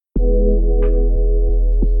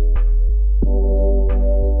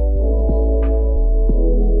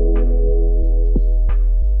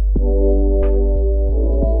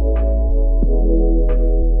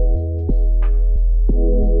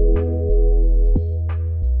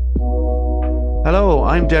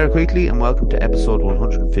I'm Derek Wheatley, and welcome to episode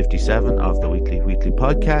 157 of the Weekly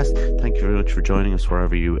podcast. Thank you very much for joining us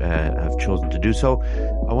wherever you have chosen to do so.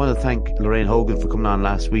 I want to thank Lorraine Hogan for coming on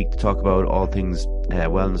last week to talk about all things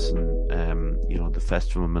wellness and the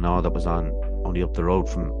festival in Manor that was on only up the road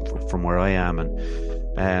from where I am, and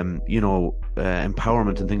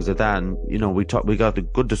empowerment and things like that. And we got a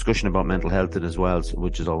good discussion about mental health as well,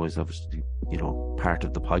 which is always obviously part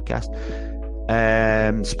of the podcast.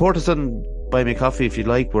 Support us on Buy Me a Coffee if you'd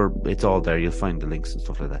like. It's all there. You'll find the links and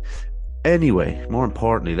stuff like that. Anyway, more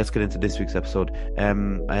importantly, let's get into this week's episode.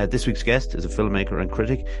 This week's guest is a filmmaker and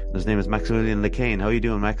critic, and his name is Maximilian Cain. How are you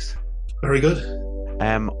doing, Max? Very good.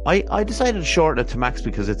 I decided to shorten it to Max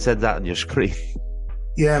because it said that on your screen.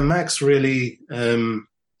 Yeah, Max really,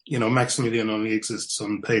 Maximilian only exists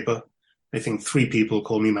on paper. I think 3 people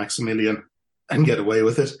call me Maximilian and get away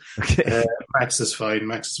with it. Okay. Max is fine.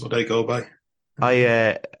 Max is what I go by.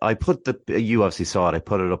 I put you obviously saw it. I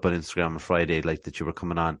put it up on Instagram on Friday, like that you were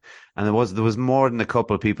coming on, and there was more than a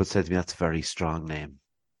couple of people said to me, "That's a very strong name."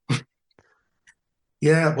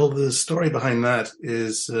 Yeah, well, the story behind that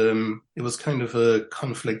is it was kind of a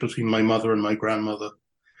conflict between my mother and my grandmother.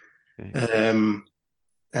 Okay.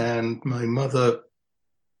 And my mother,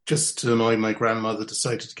 just to annoy my grandmother,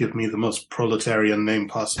 decided to give me the most proletarian name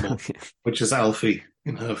possible, which is Alfie,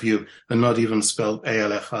 in her view, and not even spelled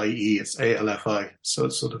A-L-F-I-E, it's A-L-F-I. So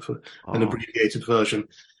it's sort of an abbreviated version.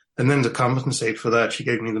 And then to compensate for that, she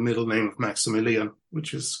gave me the middle name of Maximilian,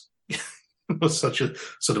 which is was such a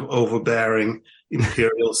sort of overbearing,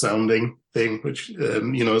 imperial sounding thing, which,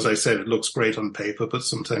 as I said, it looks great on paper, but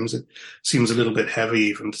sometimes it seems a little bit heavy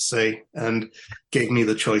even to say, and gave me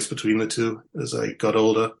the choice between the two as I got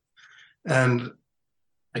older. And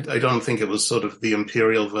I don't think it was sort of the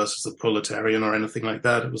imperial versus the proletarian or anything like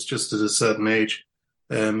that. It was just at a certain age.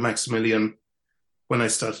 Maximilian, when I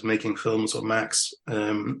started making films, or Max,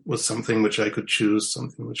 was something which I could choose,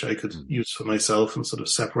 something which I could use for myself and sort of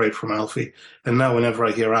separate from Alfie. And now whenever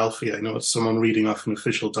I hear Alfie, I know it's someone reading off an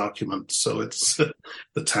official document. So it's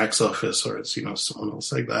the tax office, or it's, someone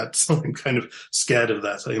else like that. So I'm kind of scared of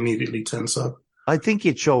that. I immediately tense up. I think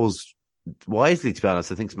it shows wisely, to be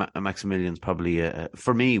honest. I think Maximilian's probably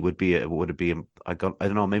for me would it be I don't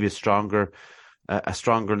know, maybe a stronger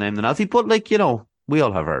name than Alfie, but we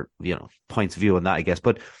all have our points of view on that, I guess.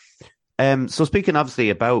 But so speaking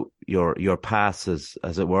obviously about your past as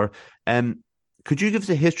it were, could you give us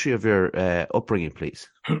a history of your upbringing, please?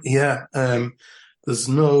 Yeah, there's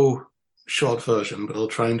no short version, but I'll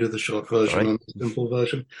try and do the short version and the simple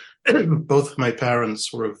version. Both of my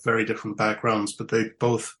parents were of very different backgrounds, but they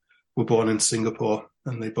both were born in Singapore,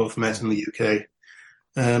 and they both met in the UK.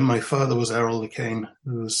 My father was Errol Cain,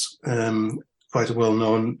 who was quite a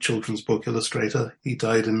well-known children's book illustrator. He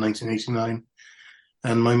died in 1989.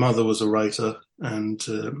 And my mother was a writer, and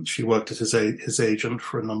she worked as his agent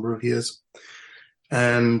for a number of years.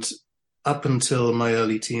 And up until my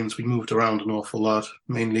early teens, we moved around an awful lot,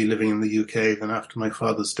 mainly living in the UK. Then after my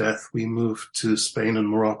father's death, we moved to Spain and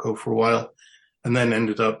Morocco for a while, and then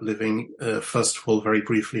ended up living, first of all, very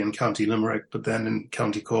briefly in County Limerick, but then in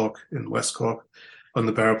County Cork, in West Cork, on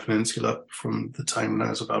the Beara Peninsula from the time when I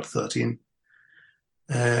was about 13.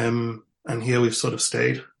 And here we've sort of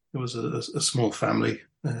stayed. It was a small family.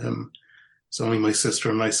 It's only my sister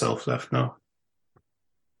and myself left now.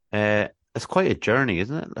 It's quite a journey,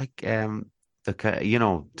 isn't it?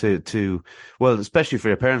 Well, especially for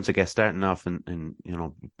your parents, I guess, starting off in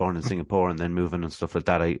born in Singapore and then moving and stuff like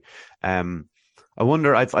that. I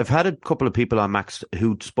wonder. I've had a couple of people on Max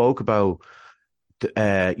who spoke about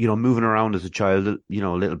moving around as a child, a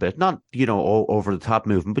little bit, not, over the top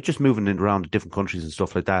moving, but just moving around to different countries and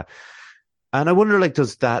stuff like that. And I wonder,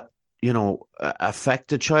 does that,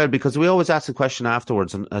 affect a child? Because we always ask the question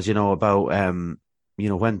afterwards, and as you know, about,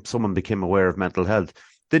 when someone became aware of mental health,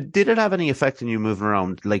 did it have any effect on you moving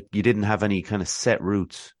around? Like you didn't have any kind of set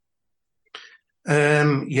routes?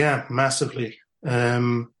 Yeah, massively.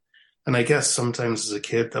 And I guess sometimes as a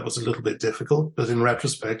kid that was a little bit difficult, but in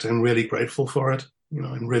retrospect, I'm really grateful for it.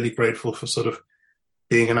 I'm really grateful for sort of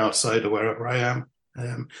being an outsider wherever I am.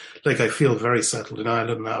 I feel very settled in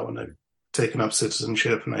Ireland now, and I've taken up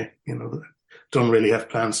citizenship, and I, don't really have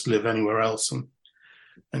plans to live anywhere else, and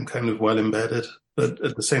I'm kind of well embedded. But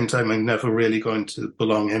at the same time, I'm never really going to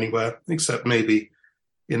belong anywhere, except maybe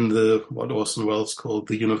in what Orson Welles called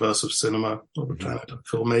the universe of cinema, or the planet of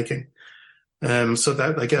filmmaking. So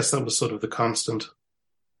that, I guess that was sort of the constant.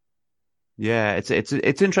 Yeah, it's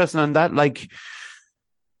interesting, and that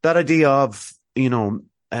that idea of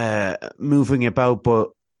moving about,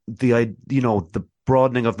 but the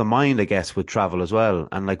broadening of the mind, I guess, with travel as well,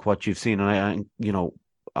 and what you've seen, and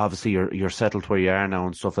obviously you're settled where you are now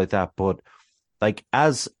and stuff like that. But like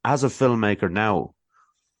as a filmmaker now,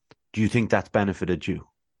 do you think that's benefited you?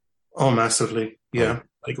 Oh, massively. Right. Yeah.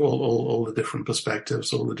 Like all the different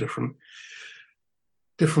perspectives, all the different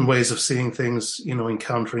ways of seeing things,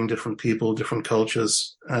 encountering different people, different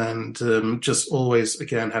cultures, and just always,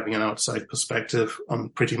 again, having an outside perspective on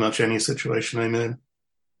pretty much any situation I'm in.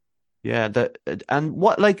 Yeah. And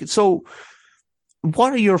what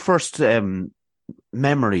are your first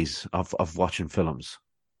memories of watching films?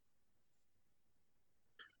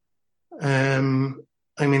 Um,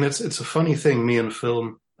 I mean, it's a funny thing, me and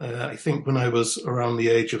film. I think when I was around the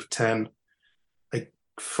age of 10, I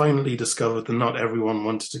finally discovered that not everyone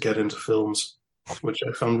wanted to get into films, which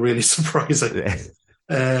I found really surprising.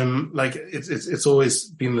 Like it's always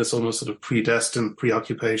been this almost sort of predestined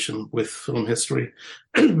preoccupation with film history.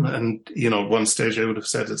 And, at one stage I would have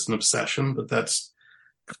said it's an obsession, but that's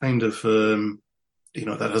kind of,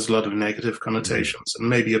 that has a lot of negative connotations, and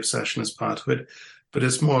maybe obsession is part of it, but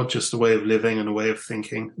it's more just a way of living and a way of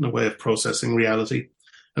thinking and a way of processing reality.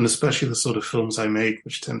 And especially the sort of films I make,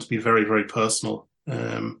 which tend to be very, very personal.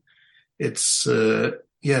 It's,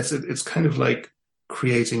 it's kind of like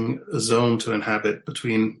creating a zone to inhabit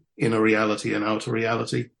between inner reality and outer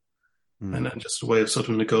reality, and just a way of sort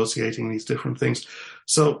of negotiating these different things.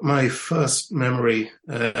 So my first memory,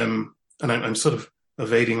 and I'm sort of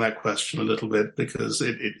evading that question a little bit because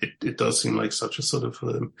it does seem like such a sort of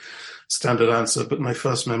standard answer, but my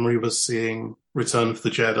first memory was seeing Return of the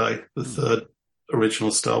Jedi, the third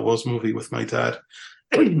original Star Wars movie, with my dad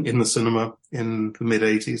in the cinema in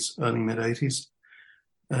the early mid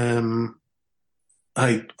 80s.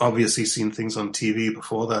 I obviously seen things on TV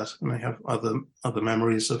before that, and I have other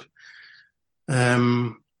memories of a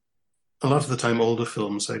lot of the time older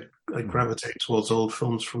films. I gravitate towards old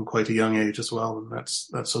films from quite a young age as well, and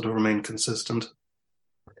that sort of remained consistent.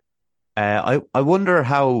 I wonder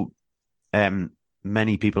how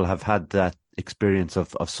many people have had that experience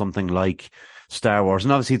of something like Star Wars,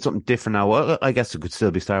 and obviously it's something different now. Well, I guess it could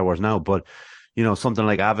still be Star Wars now, but something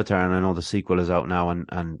like Avatar, and I know the sequel is out now,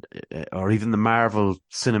 and or even the Marvel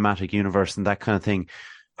Cinematic Universe and that kind of thing.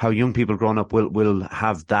 How young people growing up will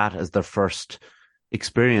have that as their first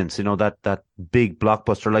experience, that big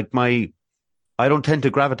blockbuster. Like I don't tend to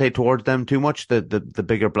gravitate towards them too much, the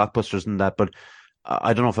bigger blockbusters and that, but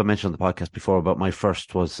I don't know if I mentioned on the podcast before, but my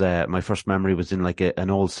first memory was in like an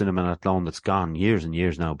old cinema in Athlone that's gone years and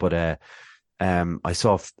years now. But I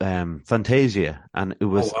saw Fantasia, and it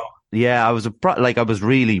was yeah, I was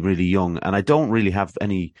really really young, and I don't really have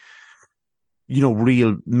any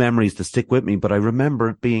real memories to stick with me. But I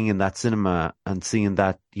remember being in that cinema and seeing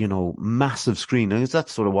that massive screen, and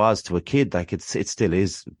that's what it was to a kid. Like it still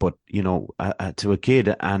is, but to a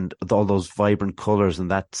kid, and all those vibrant colors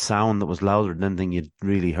and that sound that was louder than anything you'd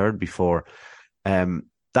really heard before.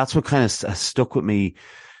 That's what kind of stuck with me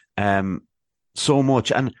so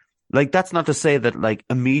much. And like, that's not to say that like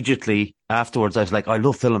immediately afterwards I was like, I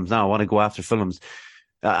love films now, I want to go after films.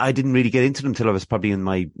 I didn't really get into them till I was probably in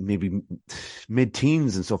my maybe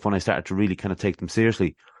mid-teens and stuff, when I started to really kind of take them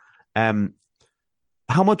seriously.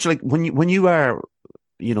 How much, like, when you are,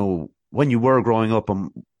 when you were growing up,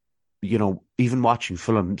 and even watching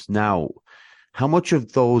films now, how much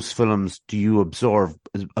of those films do you absorb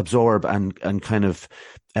and kind of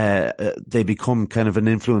they become kind of an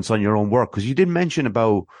influence on your own work? Because you did mention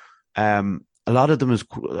about a lot of them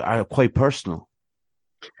are quite personal.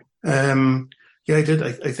 Yeah, I did.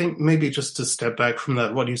 I think maybe just to step back from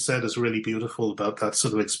that, what you said is really beautiful about that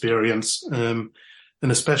sort of experience. And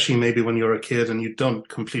especially maybe when you're a kid and you don't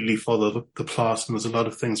completely follow the plot, and there's a lot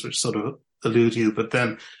of things which sort of elude you. But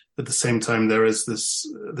then at the same time, there is this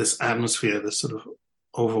atmosphere, this sort of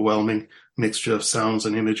overwhelming mixture of sounds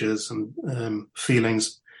and images and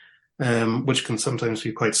feelings, which can sometimes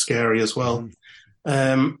be quite scary as well.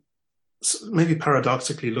 So maybe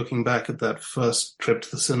paradoxically, looking back at that first trip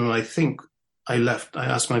to the cinema, I think I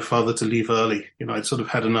asked my father to leave early. I'd sort of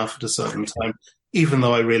had enough at a certain time, even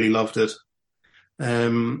though I really loved it.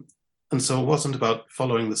 And so it wasn't about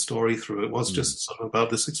following the story through. It was just sort of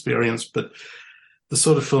about this experience. But the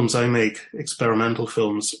sort of films I make, experimental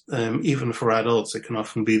films, even for adults, it can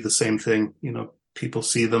often be the same thing. People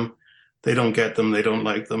see them, they don't get them, they don't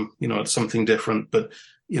like them. It's something different. But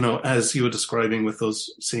as you were describing with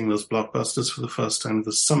seeing those blockbusters for the first time,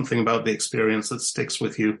 there's something about the experience that sticks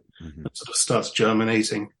with you, that sort of starts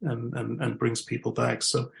germinating and brings people back.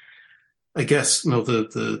 So I guess,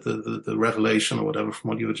 the revelation or whatever from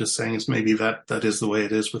what you were just saying is maybe that is the way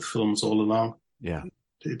it is with films all along. Yeah.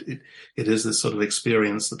 It is this sort of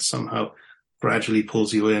experience that somehow gradually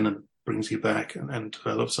pulls you in and brings you back and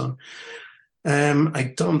develops on.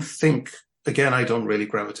 I don't think, again, I don't really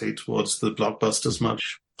gravitate towards the blockbusters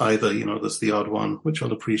much either. There's the odd one, which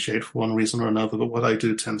I'll appreciate for one reason or another, but what I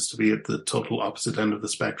do tends to be at the total opposite end of the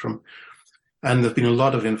spectrum. And there've been a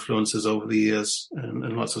lot of influences over the years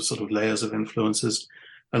and lots of sort of layers of influences.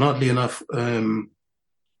 And oddly enough,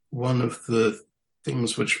 one of the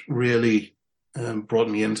things which really brought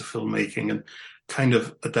me into filmmaking and kind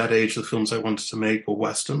of at that age, the films I wanted to make were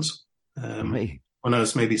Westerns. Right. When I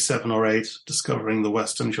was maybe 7 or 8, discovering the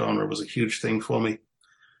Western genre was a huge thing for me.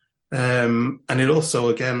 And it also,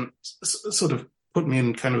 again, sort of put me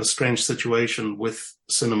in kind of a strange situation with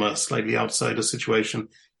cinema, slightly outside a situation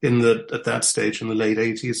in that at that stage in the late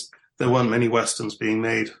 80s, there weren't many Westerns being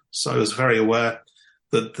made. So I was very aware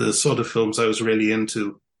that the sort of films I was really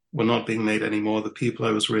into were not being made anymore. The people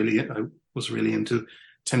I was really into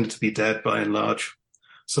tended to be dead by and large.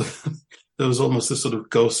 So there was almost this sort of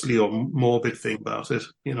ghostly or morbid thing about it.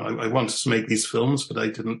 I wanted to make these films, but I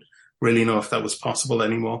didn't really know if that was possible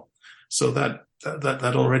anymore. So that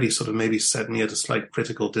already sort of maybe set me at a slight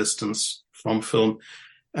critical distance from film.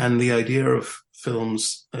 And the idea of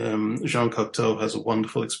films, Jean Cocteau has a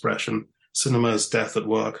wonderful expression: cinema is death at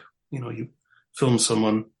work. You film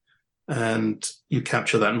someone and you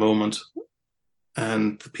capture that moment,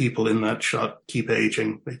 and the people in that shot keep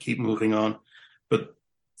aging, they keep moving on, but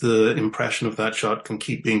the impression of that shot can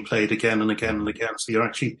keep being played again and again and again. So you're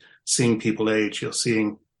actually seeing people age, you're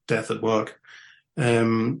seeing death at work.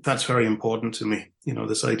 That's very important to me.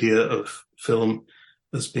 This idea of film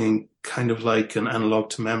as being kind of like an analog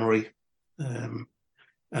to memory,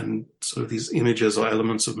 and sort of these images or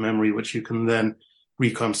elements of memory which you can then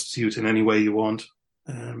reconstitute in any way you want.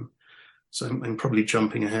 So I'm probably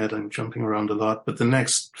jumping ahead. I'm jumping around a lot. But the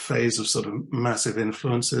next phase of sort of massive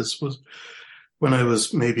influences was when I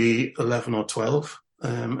was maybe 11 or 12,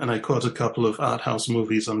 and I caught a couple of art house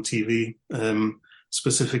movies on TV,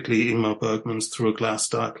 specifically Ingmar Bergman's Through a Glass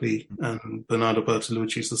Darkly and Bernardo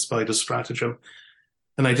Bertolucci's The Spider's Stratagem.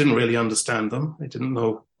 And I didn't really understand them. I didn't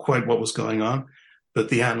know quite what was going on, but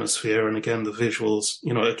the atmosphere and again, the visuals,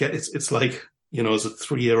 it's like, as a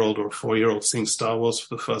 3-year-old or a 4-year-old seeing Star Wars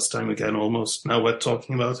for the first time again, almost. Now we're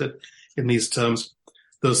talking about it in these terms.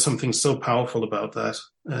 There was something so powerful about that,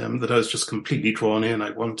 that I was just completely drawn in.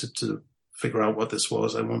 I wanted to figure out what this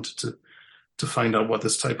was. I wanted to find out what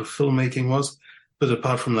this type of filmmaking was. But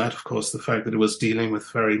apart from that, of course, the fact that it was dealing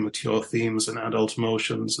with very mature themes and adult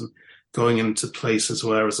emotions and going into places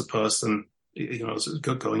where as a person,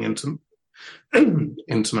 going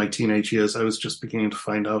into my teenage years, I was just beginning to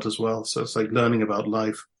find out as well. So it's like learning about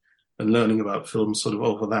life and learning about film sort of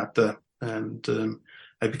overlapped there. And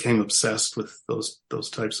I became obsessed with those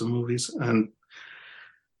types of movies. And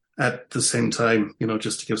at the same time,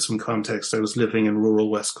 just to give some context, I was living in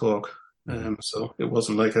rural West Cork. So it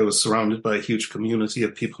wasn't like I was surrounded by a huge community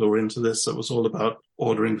of people who were into this. It was all about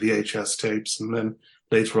ordering VHS tapes and then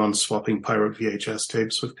later on swapping pirate VHS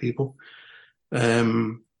tapes with people.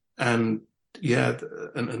 And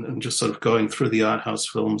just sort of going through the art house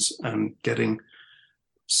films and getting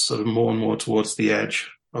sort of more and more towards the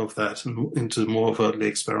edge of that and into more overtly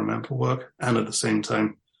experimental work. And at the same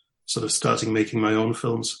time, sort of starting making my own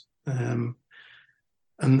films. And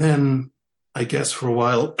then I guess for a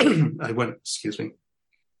while, I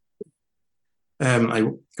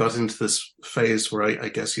got into this phase where I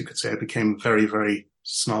guess you could say I became very, very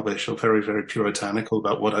snobbish or very, very puritanical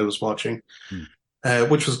about what I was watching,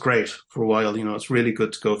 which was great for a while. It's really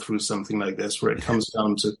good to go through something like this where it comes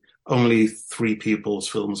down to only 3 people's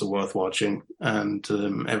films are worth watching and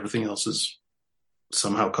everything else is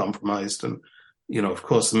somehow compromised. And, of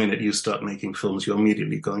course, the minute you start making films, you're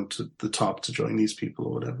immediately going to the top to join these people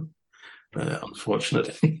or whatever.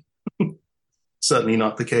 Unfortunately, certainly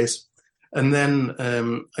not the case. And then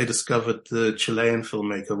I discovered the Chilean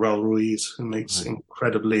filmmaker Raul Ruiz, who makes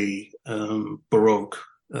incredibly Baroque,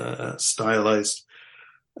 stylized,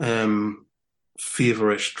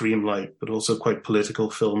 feverish, dreamlike, but also quite political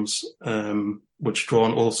films, which draw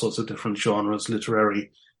on all sorts of different genres,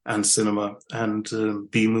 literary and cinema, and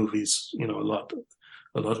B movies. A lot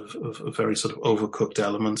of very sort of overcooked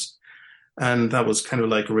elements. And that was kind of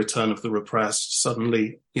like a return of the repressed.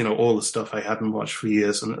 Suddenly, all the stuff I hadn't watched for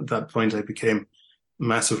years. And at that point, I became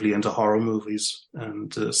massively into horror movies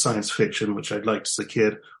and science fiction, which I'd liked as a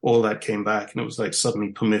kid. All that came back, and it was like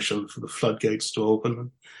suddenly permission for the floodgates to open.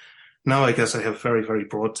 And now I guess I have very, very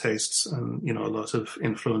broad tastes and, a lot of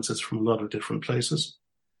influences from a lot of different places.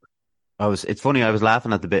 It's funny, I was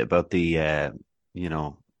laughing at the bit about the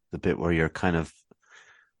bit where you're kind of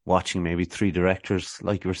watching maybe 3 directors,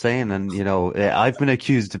 like you were saying, and I've been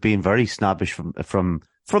accused of being very snobbish from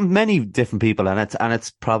from many different people, and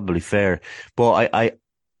it's probably fair, but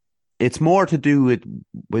it's more to do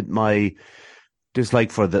with my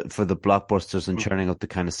dislike for the blockbusters and churning out the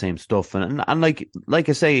kind of same stuff. And like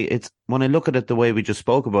I say, it's when I look at it the way we just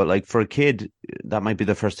spoke about, like for a kid, that might be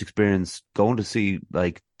their first experience going to see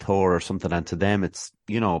like Thor or something, and to them it's,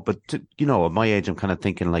 but at my age, I'm kind of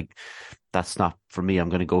thinking like, that's not for me. I'm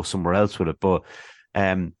going to go somewhere else with it. But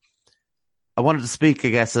I wanted to speak, I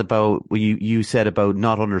guess, about what you said about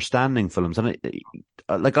not understanding films. And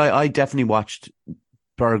I definitely watched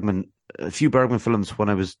a few Bergman films when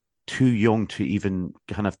I was too young to even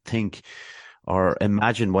kind of think or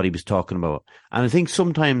imagine what he was talking about. And I think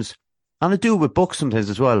sometimes, and I do it with books sometimes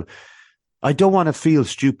as well, I don't want to feel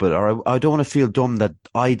stupid, or I don't want to feel dumb that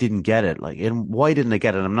I didn't get it. Like, and why didn't I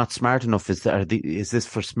get it? I'm not smart enough. Is this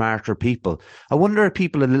for smarter people? I wonder, are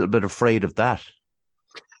people a little bit afraid of that?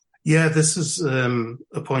 Yeah, this is a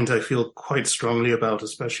point I feel quite strongly about,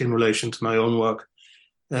 especially in relation to my own work.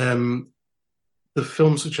 The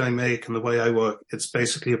films which I make and the way I work, it's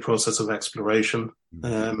basically a process of exploration.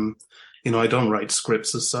 I don't write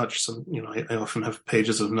scripts as such, so I often have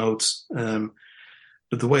pages of notes.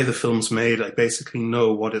 But the way the film's made, I basically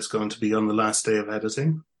know what it's going to be on the last day of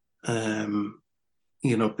editing.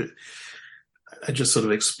 But I just sort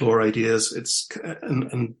of explore ideas.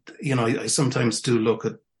 I sometimes do look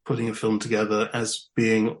at putting a film together as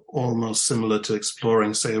being almost similar to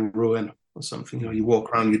exploring, say, a ruin or something. You walk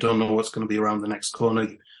around, you don't know what's going to be around the next corner.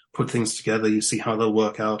 You put things together, you see how they'll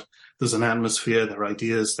work out. There's an atmosphere, there are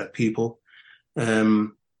ideas, there are people.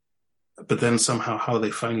 But then somehow how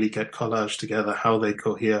they finally get collaged together, how they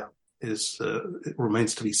cohere it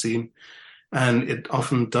remains to be seen. And it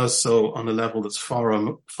often does so on a level that's far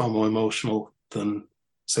more emotional than,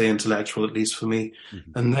 say, intellectual, at least for me.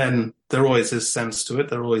 Mm-hmm. And then there always is sense to it.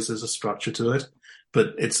 There always is a structure to it.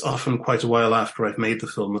 But it's often quite a while after I've made the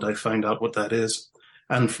film that I find out what that is.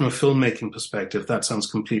 And from a filmmaking perspective, that sounds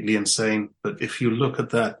completely insane. But if you look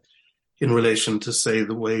at that in relation to, say,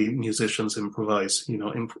 the way musicians improvise,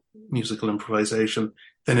 musical improvisation,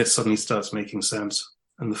 then it suddenly starts making sense.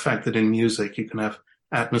 And the fact that in music you can have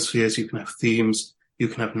atmospheres, you can have themes, you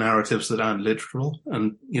can have narratives that aren't literal,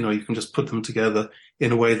 and you can just put them together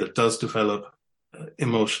in a way that does develop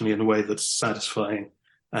emotionally, in a way that's satisfying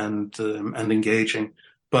and engaging,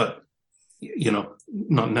 but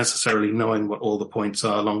not necessarily knowing what all the points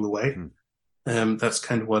are along the way. That's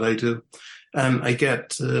kind of what I do, and I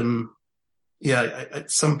get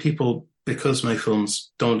some people, because my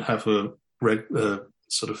films don't have a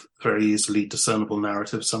sort of very easily discernible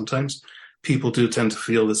narrative. Sometimes people do tend to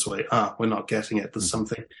feel this way. We're not getting it. There's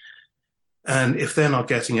something. And if they're not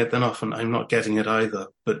getting it, then often I'm not getting it either.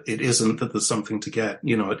 But it isn't that there's something to get.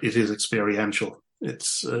 It is experiential.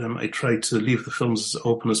 It's I try to leave the films as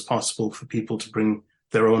open as possible for people to bring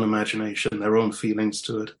their own imagination, their own feelings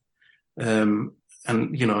to it, and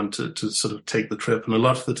to sort of take the trip. And a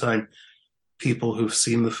lot of the time, people who've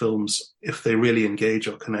seen the films, if they really engage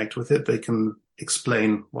or connect with it, they can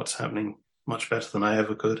explain what's happening much better than I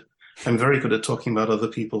ever could. I'm very good at talking about other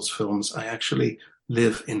people's films. I actually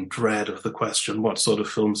live in dread of the question, what sort of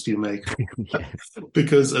films do you make?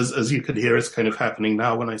 Because as you can hear, it's kind of happening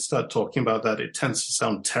now. When I start talking about that, it tends to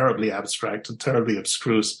sound terribly abstract and terribly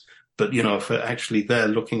abstruse. But, if we're actually there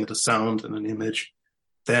looking at a sound and an image,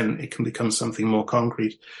 then it can become something more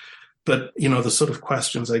concrete. But, the sort of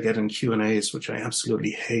questions I get in Q&As, which I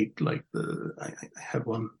absolutely hate, like I had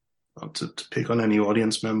one, not to pick on any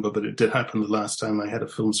audience member, but it did happen the last time I had a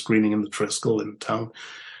film screening in the Triskel in town.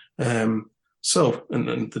 And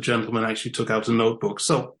the gentleman actually took out a notebook.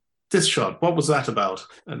 So this shot, what was that about?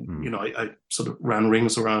 And, I sort of ran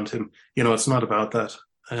rings around him. It's not about that.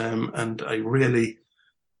 And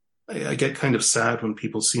I get kind of sad when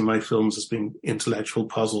people see my films as being intellectual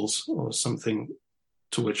puzzles or something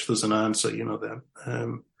to which there's an answer,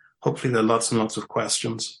 hopefully there are lots and lots of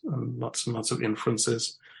questions and lots of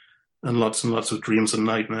inferences and lots of dreams and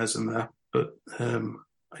nightmares in there. But I'm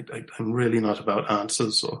really not about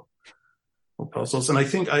answers or puzzles. And I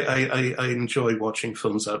think I enjoy watching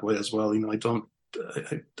films that way as well. I don't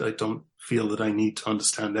feel that I need to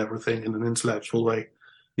understand everything in an intellectual way.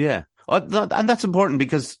 Yeah. And that's important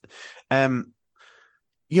because, I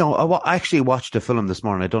actually watched a film this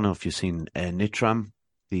morning. I don't know if you've seen Nitram,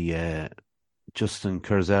 the Justin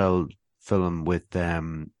Kurzel film with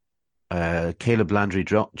Caleb Landry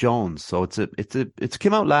Jones. So it's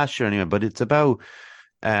came out last year anyway, but it's about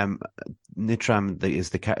Nitram is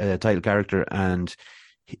the title character, and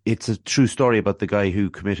it's a true story about the guy who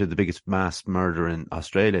committed the biggest mass murder in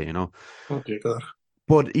Australia. Oh dear God.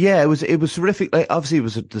 But yeah, it was horrific. Like,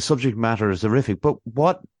 obviously, the subject matter is horrific. But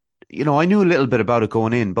what I knew a little bit about it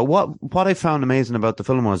going in, but what I found amazing about the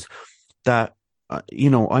film was that,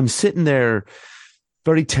 I'm sitting there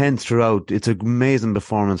very tense throughout. It's an amazing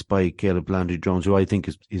performance by Caleb Landry Jones, who I think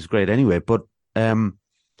is great anyway. But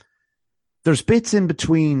there's bits in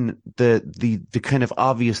between the kind of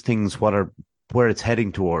obvious things where it's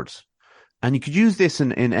heading towards, and you could use this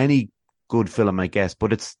in any good film, I guess.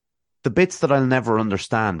 But it's the bits that I'll never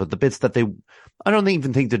understand, but the bits that I don't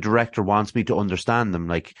even think the director wants me to understand them.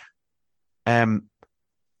 Like,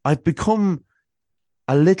 I've become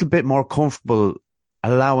a little bit more comfortable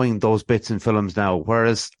allowing those bits in films now.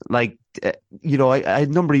 Whereas, like, a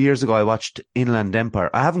number of years ago, I watched Inland Empire.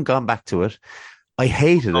 I haven't gone back to it. I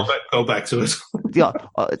hated it. Go back to it. Yeah,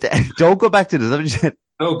 don't go back to this.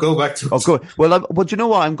 No, go back to it. Oh, good. Well, but you know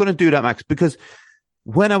what? I'm going to do that, Max, because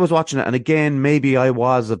when I was watching it, and again, maybe I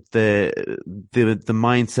was of the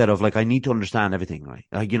mindset of like, I need to understand everything, right?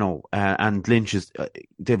 And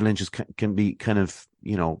David Lynch's can be kind of,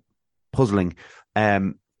 puzzling,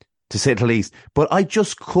 to say the least. But I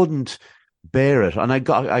just couldn't bear it, and I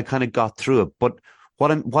kind of got through it. But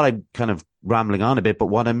what I'm kind of rambling on a bit, but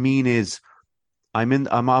what I mean is, I'm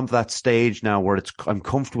on that stage now where I'm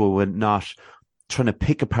comfortable with not trying to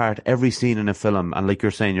pick apart every scene in a film. And like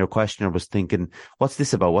you're saying, your questioner was thinking, what's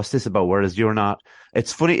this about? What's this about? Whereas you're not.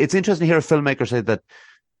 It's funny. It's interesting to hear a filmmaker say that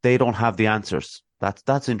they don't have the answers.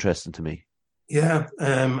 That's interesting to me. Yeah.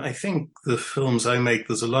 I think the films I make,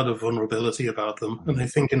 there's a lot of vulnerability about them. And I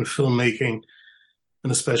think in filmmaking,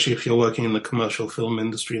 and especially if you're working in the commercial film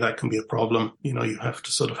industry, that can be a problem. You have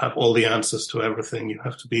to sort of have all the answers to everything. You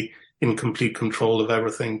have to be in complete control of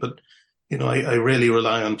everything. But, I really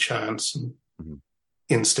rely on chance and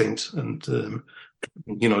instinct and,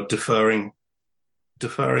 deferring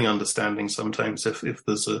understanding sometimes if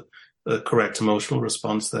there's a correct emotional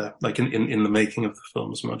response there, like in the making of the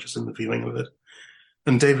film as much as in the viewing of it.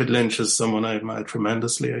 And David Lynch is someone I admire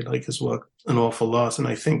tremendously. I like his work an awful lot. And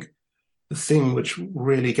I think the thing which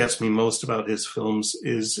really gets me most about his films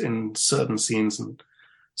is in certain scenes and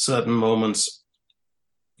certain moments,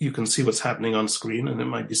 you can see what's happening on screen, and it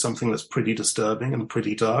might be something that's pretty disturbing and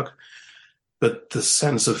pretty dark. But the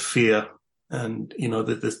sense of fear and,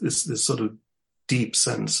 this sort of deep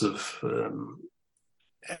sense of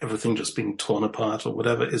everything just being torn apart or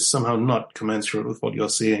whatever is somehow not commensurate with what you're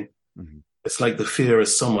seeing. Mm-hmm. It's like the fear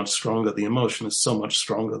is so much stronger. The emotion is so much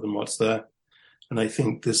stronger than what's there. And I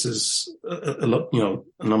think this is a lot,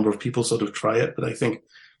 a number of people sort of try it, but I think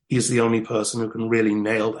he's the only person who can really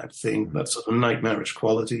nail that thing, that sort of nightmarish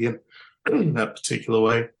quality in that particular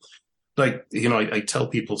way. Like, I tell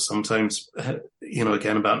people sometimes,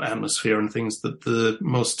 again, about atmosphere and things, that the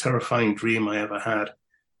most terrifying dream I ever had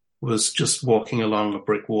was just walking along a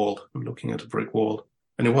brick wall and looking at a brick wall.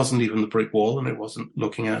 And it wasn't even the brick wall, and it wasn't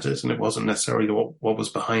looking at it, and it wasn't necessarily what was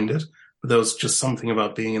behind it. But there was just something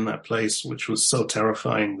about being in that place which was so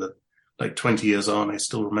terrifying that, like 20 years on, I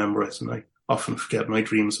still remember it, and I often forget my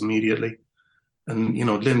dreams immediately. And,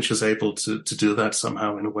 Lynch is able to do that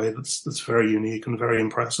somehow in a way that's very unique and very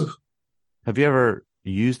impressive. Have you ever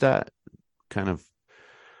used that kind of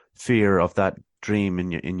fear of that dream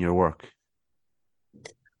in your work?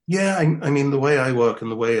 Yeah, I mean, the way I work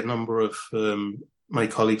and the way a number of my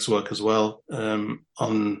colleagues work as well,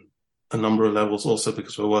 on a number of levels, also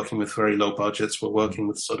because we're working with very low budgets, we're working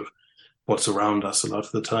with sort of what's around us a lot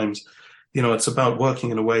of the times. It's about working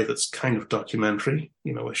in a way that's kind of documentary.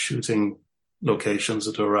 We're shooting locations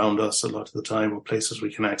that are around us a lot of the time, or places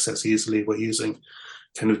we can access easily. We're using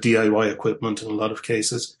kind of DIY equipment in a lot of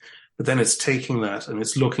cases. But then it's taking that and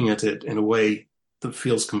it's looking at it in a way that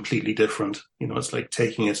feels completely different. It's like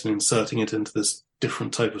taking it and inserting it into this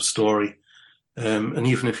different type of story. And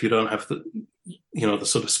even if you don't have the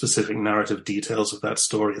sort of specific narrative details of that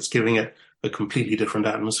story, it's giving it a completely different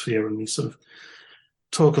atmosphere. And we sort of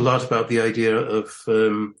talk a lot about the idea of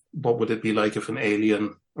what would it be like if an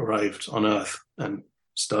alien arrived on Earth and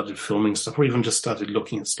started filming stuff, or even just started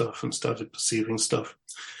looking at stuff and started perceiving stuff.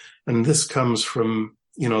 And this comes from,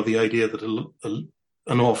 the idea that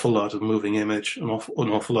an awful lot of moving image, an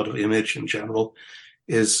awful lot of image in general,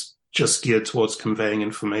 is just geared towards conveying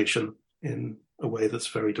information in a way that's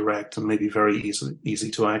very direct and maybe very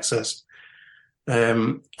easy to access.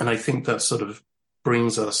 And I think that sort of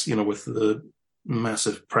brings us, with the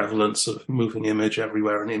massive prevalence of moving image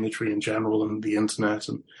everywhere and imagery in general and the internet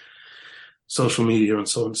and social media and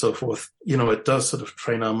so on and so forth, it does sort of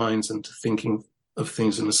train our minds into thinking of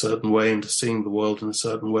things in a certain way, into seeing the world in a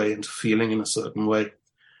certain way, into feeling in a certain way.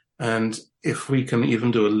 And if we can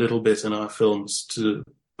even do a little bit in our films to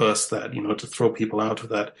burst that, to throw people out of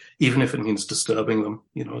that, even if it means disturbing them,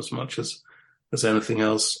 as much as anything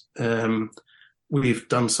else, we've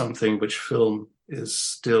done something which film is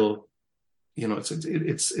still,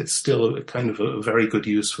 it's still a kind of a very good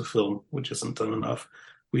use for film, which isn't done enough.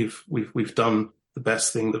 We've done the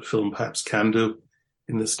best thing that film perhaps can do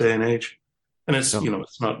in this day and age, and it's Yeah.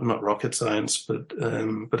 it's not rocket science, but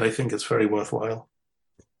I think it's very worthwhile.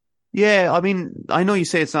 Yeah, I mean, I know you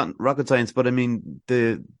say it's not rocket science, but I mean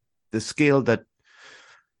the skill that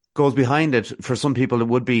goes behind it, for some people it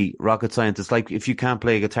would be rocket science. It's like if you can't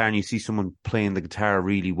play a guitar and you see someone playing the guitar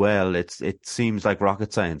really well, it seems like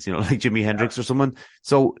rocket science, like Jimi Hendrix or someone.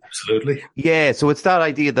 So Absolutely. yeah, so it's that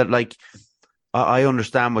idea that like I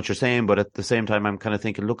understand what you're saying, but at the same time I'm kind of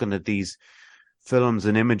thinking, looking at these films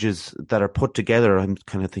and images that are put together, I'm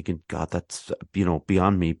kind of thinking, God, that's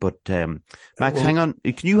beyond me. But Max, Well, hang on,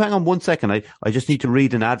 can you hang on 1 second? I just need to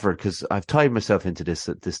read an advert because I've tied myself into this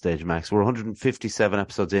at this stage, Max. We're 157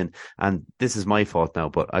 episodes in, and this is my fault now,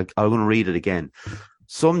 but I'm going to read it again.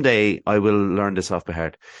 Someday I will learn this off by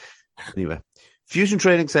heart. Anyway. Fusion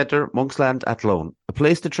Training Center, Monksland, Athlone. A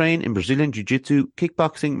place to train in Brazilian Jiu-Jitsu,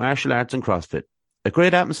 kickboxing, martial arts and CrossFit. A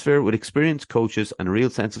great atmosphere with experienced coaches and a real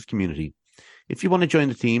sense of community. If you want to join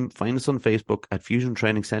the team, find us on Facebook at Fusion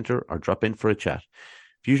Training Center or drop in for a chat.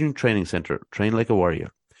 Fusion Training Center, train like a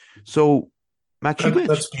warrior. So, Max,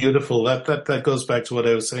 that's beautiful. That goes back to what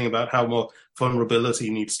I was saying about how more vulnerability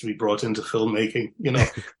needs to be brought into filmmaking.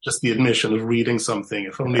 Just the admission of reading something.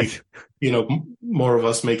 If only, more of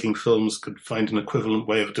us making films could find an equivalent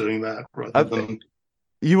way of doing that rather than.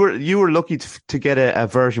 You were lucky to get a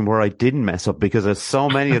version where I didn't mess up, because there's so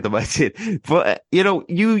many of them I did. But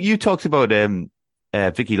you talked about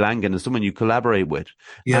Vicky Langan as someone you collaborate with.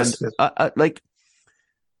 Yes. And like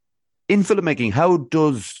in filmmaking, how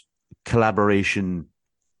does collaboration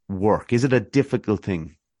work? Is it a difficult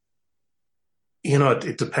thing?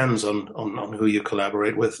 It depends on who you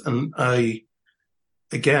collaborate with, and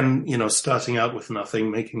again, starting out with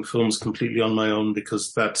nothing, making films completely on my own,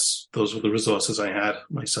 because those were the resources I had,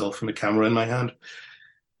 myself and a camera in my hand.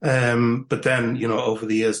 But then, over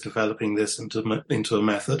the years, developing this into a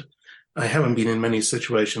method, I haven't been in many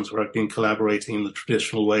situations where I've been collaborating in the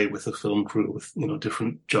traditional way with a film crew with,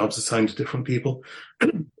 different jobs assigned to different people.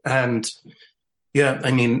 And yeah,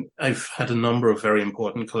 I mean, I've had a number of very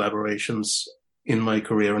important collaborations in my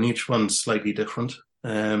career, and each one's slightly different.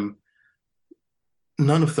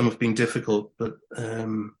 None of them have been difficult, but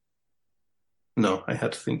no, I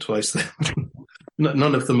had to think twice there.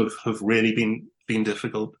 None of them have really been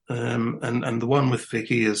difficult. And the one with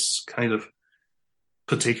Vicky is kind of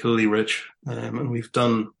particularly rich, and we've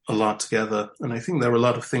done a lot together. And I think there are a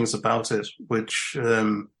lot of things about it which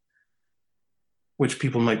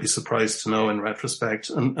people might be surprised to know in retrospect.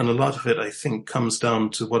 And a lot of it, I think, comes down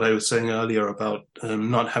to what I was saying earlier about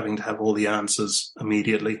not having to have all the answers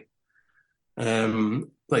immediately. We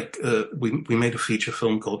made a feature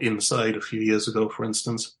film called Inside a few years ago, for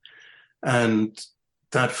instance, and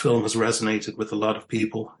that film has resonated with a lot of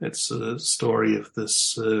people. It's a story of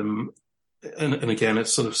this, and again,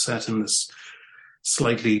 it's sort of set in this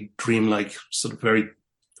slightly dreamlike, sort of very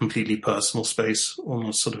completely personal space,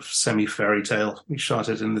 almost sort of semi-fairy tale. We shot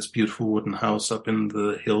it in this beautiful wooden house up in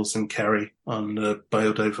the hills in Kerry on a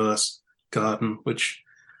biodiverse garden, which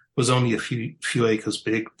was only a few acres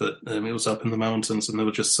big, but it was up in the mountains, and there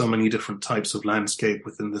were just so many different types of landscape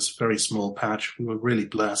within this very small patch. We were really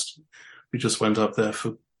blessed. We just went up there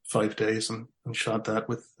for 5 days and shot that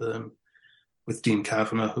with Dean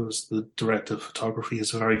Kavanagh, who's the director of photography.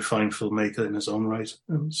 He's a very fine filmmaker in his own right.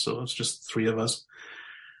 And so it's just 3 of us.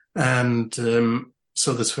 And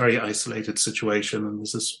so this very isolated situation, and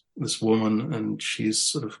there's this woman, and she's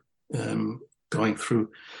sort of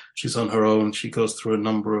she's on her own. She goes through a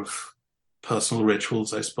number of personal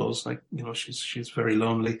rituals, I suppose. Like, she's very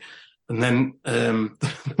lonely. And then the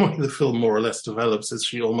way the film more or less develops is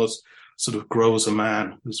she almost sort of grows a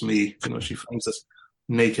man, who's me. She finds this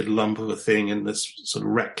naked lump of a thing in this sort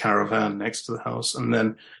of wrecked caravan next to the house. And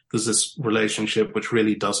then there's this relationship which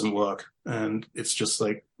really doesn't work. And it's just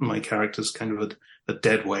like my character's kind of a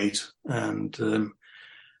dead weight. And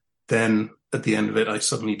then at the end of it, I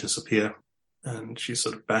suddenly disappear. And she's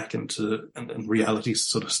sort of back into, and reality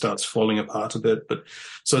sort of starts falling apart a bit. But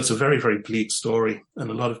so it's a very, very bleak story.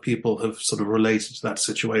 And a lot of people have sort of related to that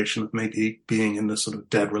situation of maybe being in this sort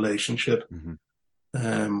of dead relationship,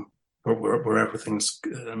 where everything's,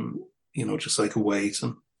 just like a weight,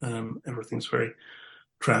 and everything's very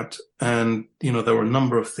trapped. And, there were a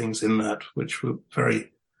number of things in that which were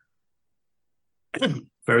very,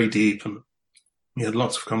 very deep. And we had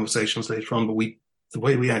lots of conversations later on, but the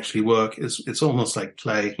way we actually work is it's almost like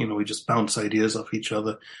play. We just bounce ideas off each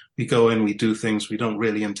other. We go in, we do things. We don't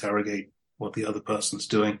really interrogate what the other person's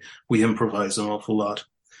doing. We improvise an awful lot.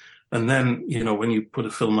 And then, when you put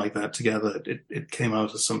a film like that together, it came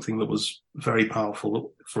out as something that was very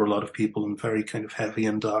powerful for a lot of people and very kind of heavy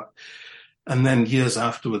and dark. And then years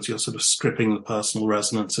afterwards, you're sort of stripping the personal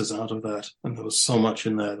resonances out of that. And there was so much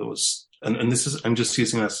in there that was, and this is, I'm just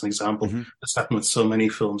using that as an example. Mm-hmm. This happened with so many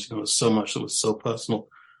films, there's so much that was so personal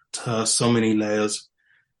to her, so many layers.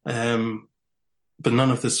 But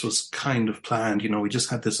none of this was kind of planned. We just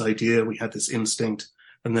had this idea, we had this instinct,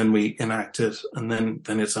 and then we enact it. And then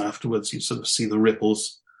it's afterwards, you sort of see the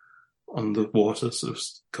ripples on the water sort of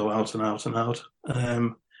go out and out and out.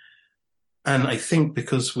 And I think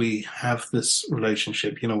because we have this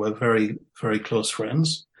relationship, we're very, very close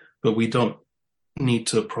friends, but we don't need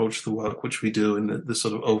to approach the work which we do in this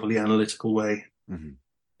sort of overly analytical way. Mm-hmm.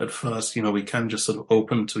 At first, we can just sort of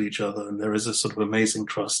open to each other, and there is a sort of amazing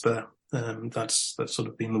trust there. That's sort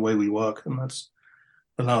of been the way we work, and that's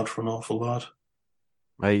allowed for an awful lot.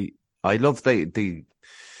 I love the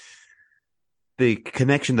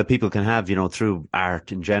connection that people can have, through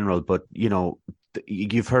art in general. But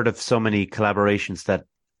you've heard of so many collaborations that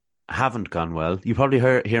haven't gone well. You probably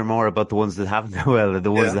hear more about the ones that haven't gone well than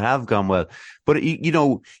the ones that have gone well. But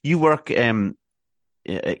you work, the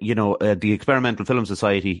Experimental Film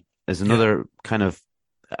Society is another kind of.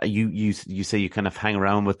 You say you kind of hang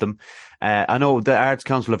around with them. I know the Arts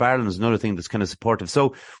Council of Ireland is another thing that's kind of supportive.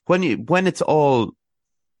 So when it's all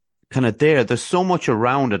kind of there's so much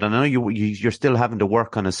around it. And I know you're still having to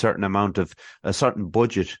work on a certain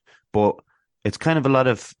budget, but it's kind of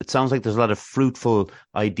it sounds like there's a lot of fruitful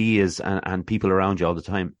ideas and people around you all the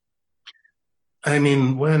time. I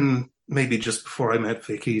mean, when maybe just before I met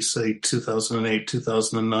Vicky, say 2008,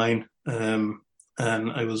 2009, and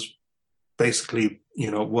I was basically,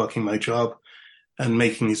 working my job and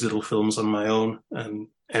making these little films on my own and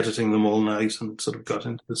editing them all night, and sort of got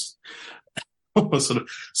into this sort of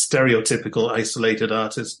stereotypical isolated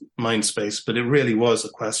artist mind space. But it really was a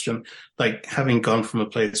question, like having gone from a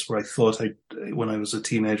place where I thought when I was a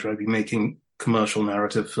teenager, I'd be making commercial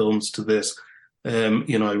narrative films to this. I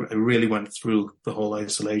really went through the whole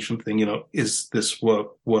isolation thing. Is this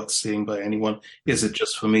work worth seeing by anyone? Is it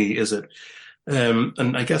just for me? Is it?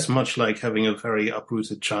 And I guess much like having a very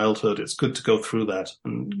uprooted childhood, it's good to go through that,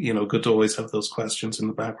 and, good to always have those questions in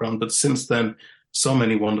the background. But since then, so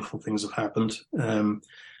many wonderful things have happened.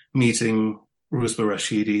 Meeting Rusma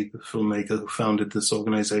Rashidi, the filmmaker who founded this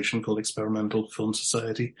organization called Experimental Film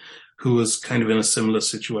Society, who was kind of in a similar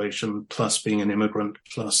situation, plus being an immigrant,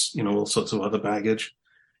 plus, all sorts of other baggage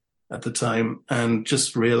at the time. And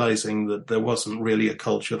just realizing that there wasn't really a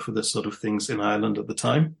culture for this sort of things in Ireland at the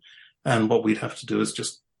time. And what we'd have to do is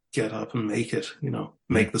just get up and make it,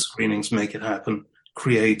 make the screenings, make it happen,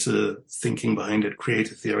 create a thinking behind it,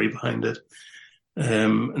 create a theory behind it.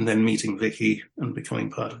 And then meeting Vicky and becoming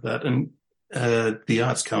part of that. And the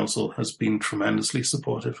Arts Council has been tremendously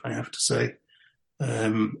supportive, I have to say,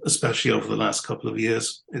 especially over the last couple of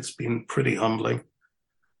years. It's been pretty humbling.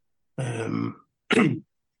 At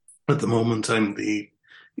the moment, I'm the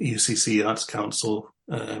UCC Arts Council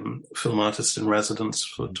film artist in residence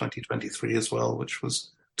for 2023 as well, which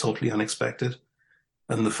was totally unexpected.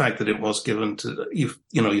 And the fact that it was given to, you've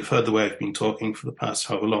heard the way I've been talking for the past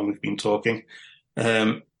however long we've been talking.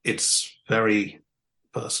 It's very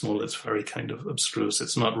personal. It's very kind of abstruse.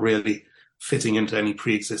 It's not really fitting into any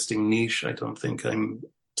pre-existing niche. I don't think I'm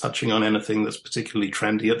touching on anything that's particularly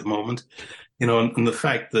trendy at the moment, and the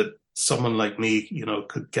fact that someone like me,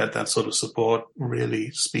 could get that sort of support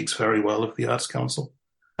really speaks very well of the Arts Council.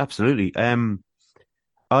 Absolutely. So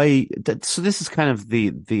this is kind of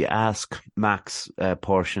the Ask Max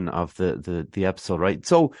portion of the episode, right?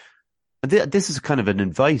 So this is kind of an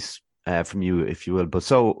advice from you, if you will. But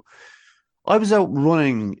so I was out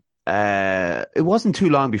running. It wasn't too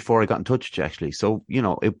long before I got in touch with you, actually. So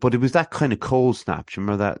but it was that kind of cold snap. Do you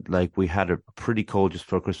remember that? Like we had a pretty cold just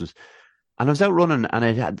before Christmas, and I was out running,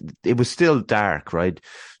 and it was still dark, right?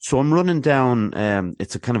 So I'm running down.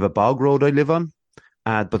 It's a kind of a bog road I live on.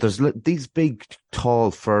 But there's these big, tall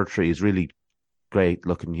fir trees, really great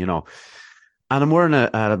looking, and I'm wearing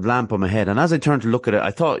a lamp on my head. And as I turned to look at it, I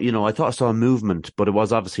thought I saw a movement, but it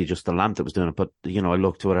was obviously just the lamp that was doing it. But, I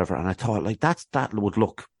looked to whatever, and I thought like that would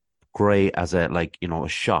look great as a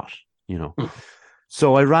shot,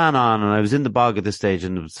 So I ran on, and I was in the bog at this stage,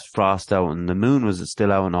 and it was frost out, and the moon was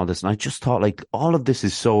still out and all this. And I just thought like all of this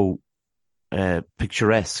is so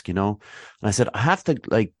picturesque, and I said, I have to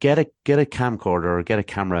get a camcorder or get a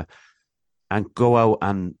camera and go out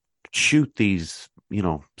and shoot these,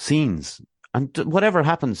 scenes, and whatever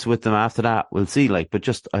happens with them after that, we'll see. But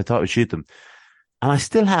just, I thought I'd shoot them, and I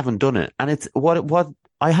still haven't done it. And it's what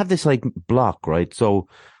I have this like block, right? So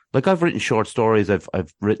like I've written short stories,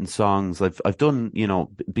 I've written songs, I've done,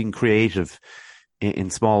 being creative in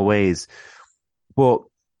small ways, but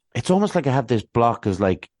it's almost like I have this block as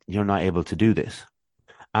like you're not able to do this.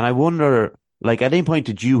 And I wonder, like, at any point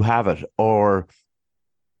did you have it, or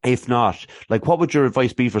if not, like, what would your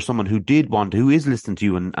advice be for someone who is listening to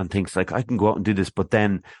you and thinks like, I can go out and do this, but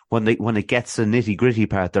then when it gets the nitty gritty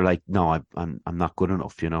part, they're like, no, I'm not good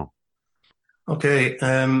enough. Okay.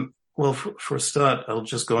 Well, for a start, I'll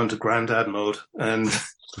just go into granddad mode and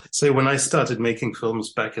say when I started making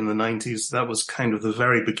films back in the 90s, that was kind of the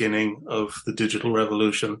very beginning of the digital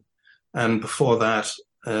revolution. And before that,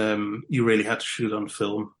 you really had to shoot on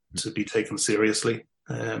film to be taken seriously,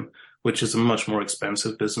 which is a much more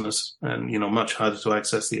expensive business and, much harder to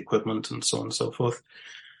access the equipment and so on and so forth.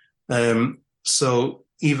 So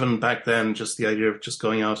even back then, just the idea of just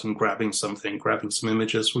going out and grabbing some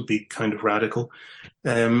images would be kind of radical.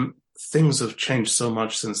 Things have changed so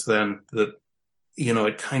much since then that,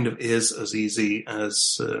 it kind of is as easy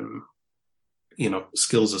as,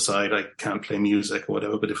 skills aside, I can't play music or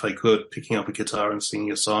whatever, but if I could, picking up a guitar and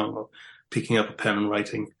singing a song or picking up a pen and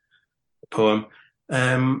writing a poem,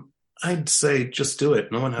 I'd say just do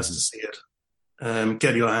it. No one has to see it.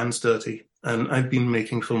 Get your hands dirty. And I've been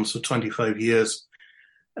making films for 25 years.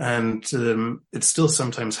 And it still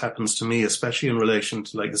sometimes happens to me, especially in relation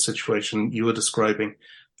to like the situation you were describing.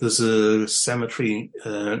 There's a cemetery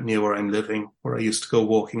near where I'm living, where I used to go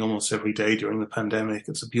walking almost every day during the pandemic.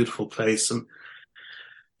 It's a beautiful place. And,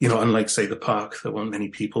 unlike, say, the park, there weren't many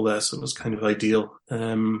people there, so it was kind of ideal.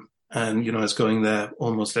 And, I was going there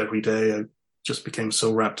almost every day. I just became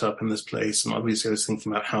so wrapped up in this place. And obviously I was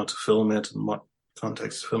thinking about how to film it and what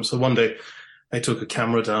context to film. So one day I took a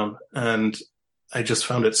camera down and I just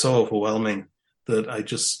found it so overwhelming that I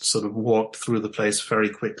just sort of walked through the place very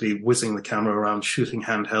quickly, whizzing the camera around, shooting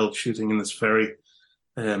handheld, shooting in this very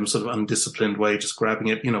sort of undisciplined way, just grabbing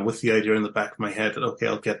it, with the idea in the back of my head that, okay,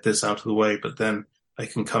 I'll get this out of the way, but then I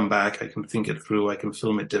can come back, I can think it through, I can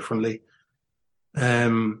film it differently.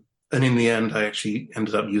 And in the end, I actually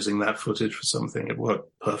ended up using that footage for something. It worked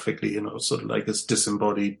perfectly, sort of like this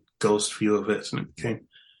disembodied ghost view of it, and it became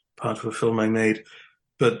part of a film I made.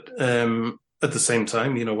 But at the same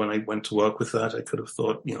time, when I went to work with that, I could have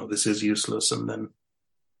thought, this is useless, and then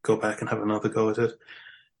go back and have another go at it.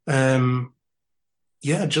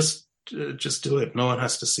 Just do it. No one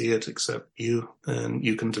has to see it except you, and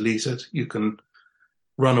you can delete it. You can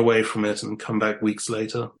run away from it and come back weeks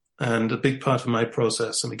later. And a big part of my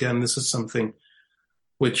process, and again, this is something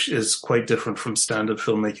which is quite different from standard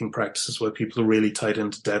filmmaking practices where people are really tied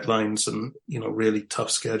into deadlines and, really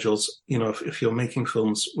tough schedules. If you're making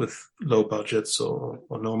films with low budgets or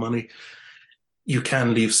no money, you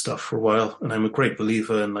can leave stuff for a while. And I'm a great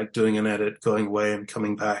believer in like doing an edit, going away and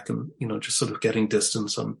coming back and, just sort of getting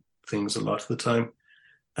distance on things a lot of the time.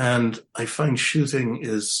 And I find shooting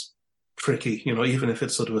is tricky, even if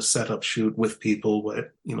it's sort of a setup shoot with people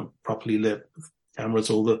where, properly lit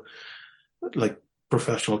cameras, all the like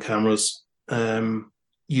professional cameras,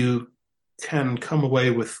 you can come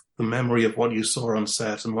away with the memory of what you saw on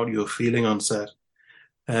set and what you were feeling on set.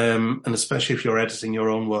 And especially if you're editing your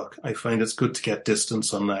own work, I find it's good to get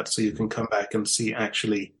distance on that so you can come back and see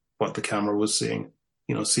actually what the camera was seeing,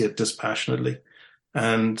 see it dispassionately.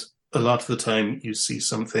 And a lot of the time you see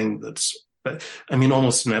something that's,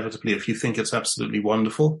 almost inevitably, if you think it's absolutely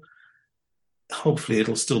wonderful, hopefully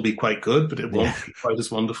it'll still be quite good, but it won't be quite as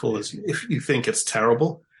wonderful as if you think it's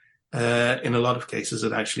terrible. In a lot of cases,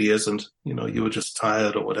 it actually isn't. You were just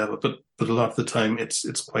tired or whatever, but a lot of the time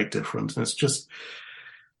it's quite different. And it's just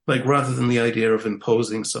like, rather than the idea of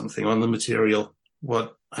imposing something on the material,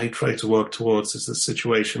 what I try to work towards is a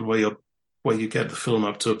situation where you get the film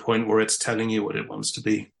up to a point where it's telling you what it wants to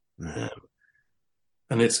be.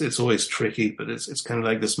 And it's always tricky, but it's kind of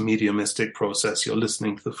like this mediumistic process. You're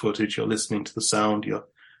listening to the footage, you're listening to the sound, you're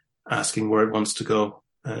asking where it wants to go.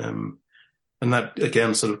 And that,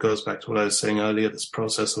 again, sort of goes back to what I was saying earlier, this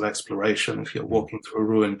process of exploration. If you're walking through a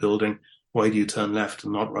ruined building, why do you turn left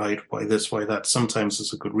and not right? Why this, why that? Sometimes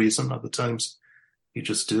there's a good reason. Other times you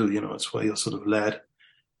just do, it's where you're sort of led.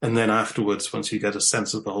 And then afterwards, once you get a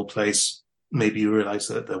sense of the whole place, maybe you realize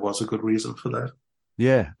that there was a good reason for that.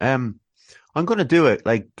 Yeah. I'm going to do it.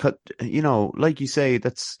 Like, like you say,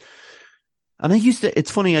 and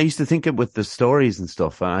it's funny, I used to think it with the stories and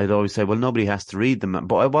stuff. And I'd always say, well, nobody has to read them.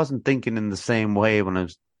 But I wasn't thinking in the same way when I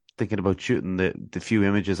was thinking about shooting the few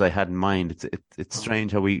images I had in mind. It's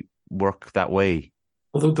strange how we work that way.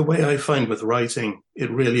 Although the way I find with writing,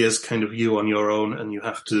 it really is kind of you on your own, and you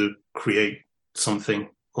have to create something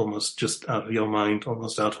almost just out of your mind,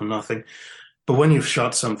 almost out of nothing. But when you've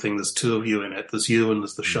shot something, there's two of you in it. There's you and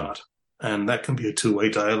there's the shot. And that can be a two-way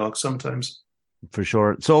dialogue sometimes. For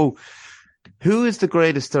sure. So who is the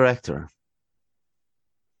greatest director?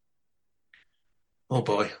 Oh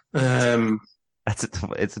boy. It's a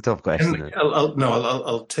tough question.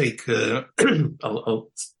 I'll take, I'll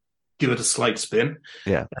give it a slight spin.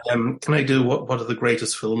 Yeah, Can I do what are the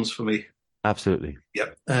greatest films for me? absolutely.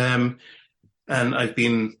 Yep. And I've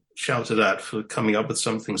been shouted at for coming up with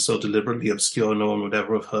something so deliberately obscure no one would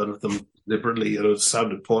ever have heard of them deliberately. It would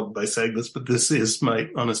sound important by saying this, but this is my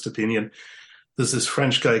honest opinion. There's this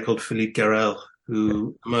French guy called Philippe Garrel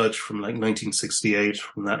who emerged from like 1968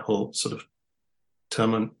 from that whole sort of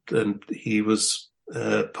term, and he was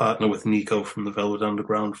a partner with Nico from the Velvet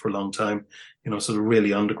Underground for a long time, sort of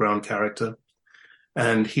really underground character.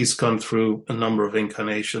 And he's gone through a number of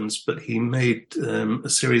incarnations, but he made a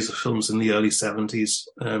series of films in the early 70s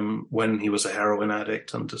when he was a heroin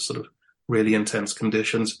addict under sort of really intense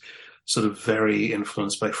conditions, sort of very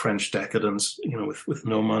influenced by French decadence, with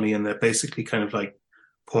no money. And they're basically kind of like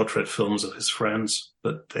portrait films of his friends,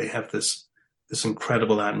 but they have this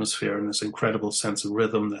incredible atmosphere and this incredible sense of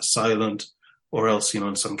rhythm. They're silent, or else,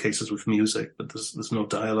 in some cases with music, but there's no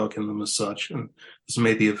dialogue in them as such. And there's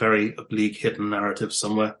maybe a very oblique hidden narrative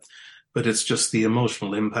somewhere, but it's just the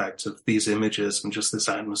emotional impact of these images and just this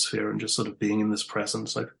atmosphere and just sort of being in this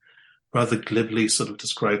presence. I've rather glibly sort of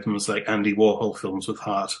described them as like Andy Warhol films with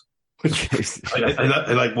heart, which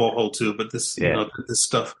I like Warhol too, but this, this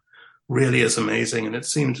stuff really is amazing. And it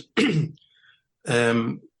seemed, he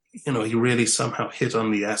really somehow hit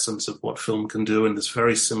on the essence of what film can do in this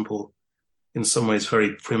very simple, in some ways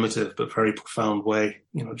very primitive but very profound way,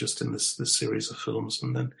 just in this series of films.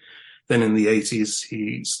 And then in the 80s,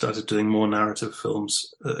 he started doing more narrative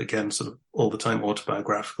films, again, sort of all the time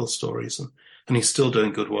autobiographical stories, and he's still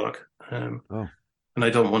doing good work. And I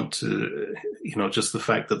don't want to, just the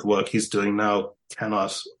fact that the work he's doing now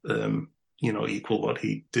cannot, equal what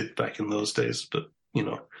he did back in those days. But,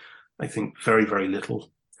 I think very, very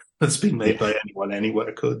little that's been made by anyone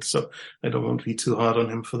anywhere could. So I don't want to be too hard on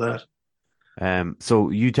him for that. So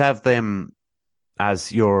you'd have them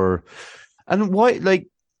as your, and why, like,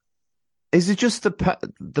 is it just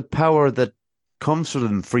the power that comes from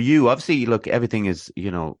them for you? Obviously, look, everything is,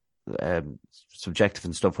 subjective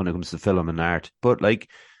and stuff when it comes to film and art, but like,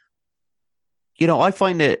 I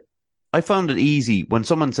found it easy when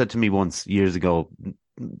someone said to me once years ago,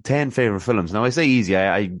 10 favorite films. Now I say easy,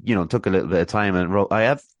 I took a little bit of time and wrote,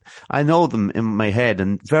 I know them in my head,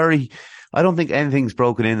 and I don't think anything's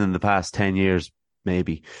broken in the past 10 years,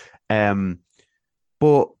 maybe.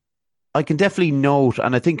 But I can definitely note,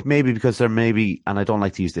 and I think maybe because they're maybe, and I don't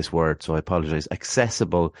like to use this word, so I apologize,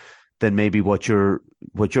 accessible, than maybe what you're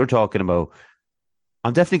talking about.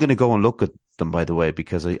 I'm definitely going to go and look at them, by the way,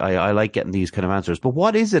 because I like getting these kind of answers. But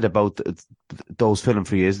what is it about those films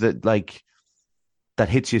for you? Is that like, that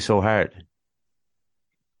hits you so hard?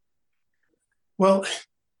 Well,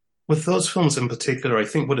 with those films in particular, I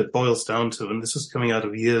think what it boils down to, and this is coming out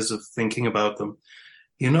of years of thinking about them,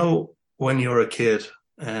 when you're a kid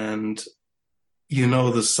and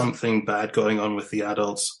there's something bad going on with the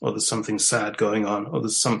adults, or there's something sad going on, or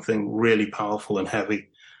there's something really powerful and heavy,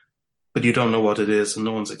 but you don't know what it is and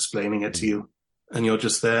no one's explaining it to you. And you're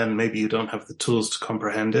just there, and maybe you don't have the tools to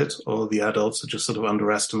comprehend it, or the adults are just sort of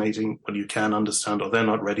underestimating what you can understand, or they're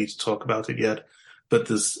not ready to talk about it yet. But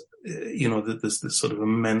there's this sort of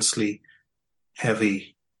immensely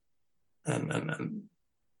heavy and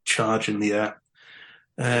charge in the air.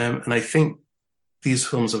 And I think these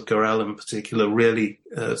films of Garrel in particular really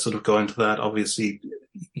sort of go into that. Obviously,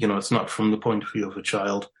 it's not from the point of view of a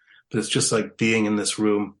child, but it's just like being in this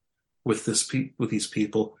room with these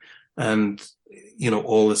people, and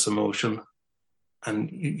all this emotion, and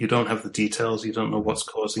you don't have the details, you don't know what's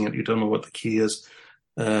causing it, you don't know what the key is,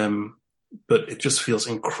 but it just feels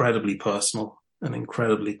incredibly personal and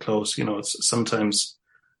incredibly close. It's sometimes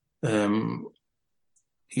you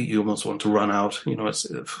almost want to run out.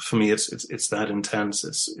 For me, it's that intense.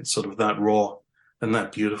 It's sort of that raw and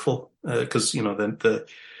that beautiful, because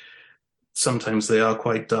sometimes they are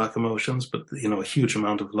quite dark emotions, but a huge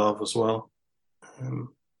amount of love as well.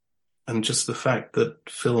 And just the fact that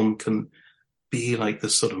film can be like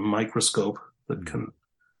this sort of microscope that can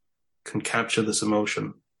capture this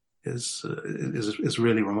emotion is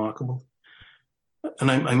really remarkable.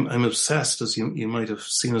 And I'm obsessed, as you might have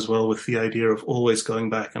seen as well, with the idea of always going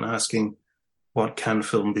back and asking, what can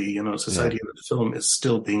film be? It's this idea that film is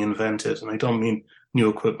still being invented, and I don't mean new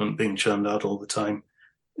equipment being churned out all the time,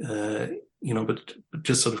 but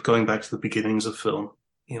just sort of going back to the beginnings of film,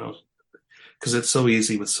 because it's so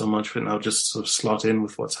easy with so much of it now just sort of slot in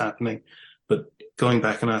with what's happening. But going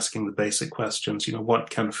back and asking the basic questions, what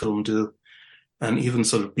can a film do? And even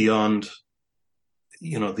sort of beyond,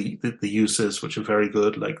 the uses, which are very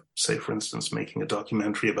good, like, say, for instance, making a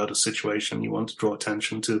documentary about a situation you want to draw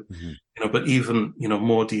attention to, but even,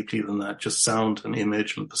 more deeply than that, just sound and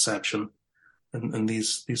image and perception and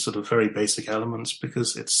these sort of very basic elements,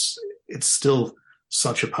 because it's still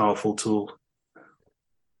such a powerful tool.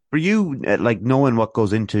 For you, like, knowing what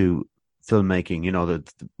goes into filmmaking,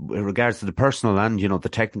 in regards to the personal and, the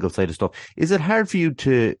technical side of stuff, is it hard for you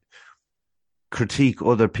to critique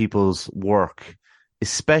other people's work,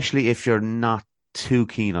 especially if you're not too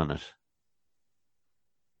keen on it?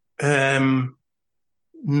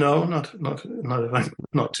 No, not if I'm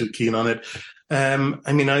not too keen on it.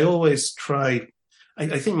 I mean, I always try.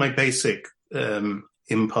 I think my basic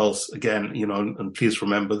impulse, again, and please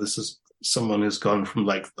remember, this is someone who's gone from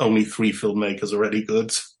like only 3 filmmakers already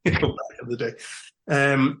good, back in the day.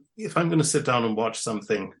 If I'm going to sit down and watch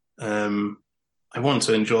something, I want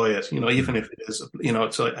to enjoy it, even if it is,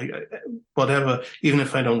 so whatever, even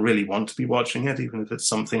if I don't really want to be watching it, even if it's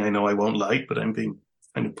something I know I won't like, but I'm being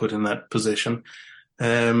kind of put in that position.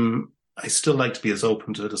 I still like to be as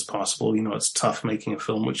open to it as possible. It's tough making a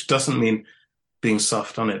film, which doesn't mean being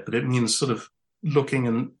soft on it, but it means sort of looking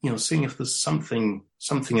and, seeing if there's something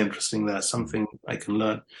interesting there, something I can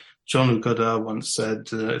learn. Jean-Luc Godard once said,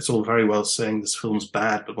 it's all very well saying this film's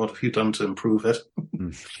bad, but what have you done to improve it?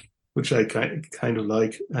 Which I kind of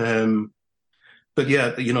like. But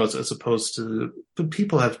yeah, as opposed to, but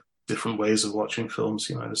people have different ways of watching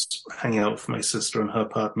films. I was hanging out with my sister and her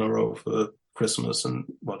partner over Christmas and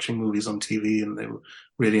watching movies on TV, and they were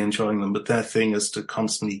really enjoying them. But their thing is to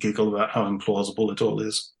constantly giggle about how implausible it all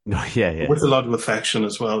is. Yeah. With a lot of affection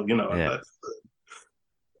as well,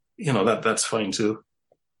 that's fine too.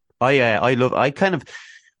 It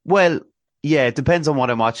depends on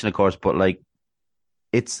what I'm watching, of course, but like,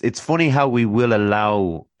 it's funny how we will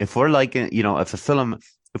allow, if we're like, if a film,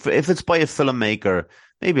 if it's by a filmmaker,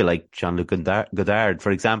 maybe like Jean-Luc Godard,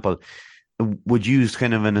 for example, would use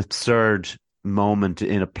kind of an absurd moment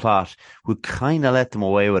in a plot, would kind of let them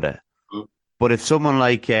away with it. But if someone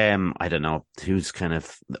like, I don't know, who's kind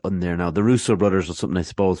of on there now, the Russo brothers or something, I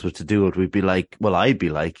suppose, were to do it, we'd be like, well, I'd be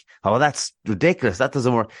like, oh, that's ridiculous. That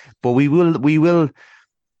doesn't work. But we will,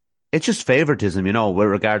 it's just favoritism, with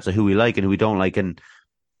regards to who we like and who we don't like. And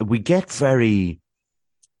we get very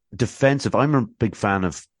defensive. I'm a big fan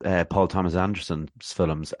of Paul Thomas Anderson's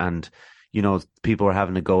films, and people were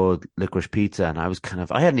having to go with Licorice Pizza, and I was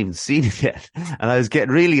I hadn't even seen it yet, and I was getting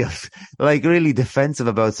really really defensive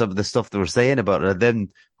about some of the stuff they were saying about it. And then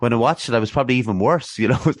when I watched it, I was probably even worse.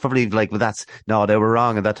 It's probably like, well, they were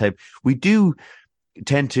wrong and that type. We do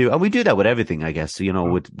tend to, and we do that with everything, I guess.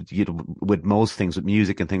 With most things, with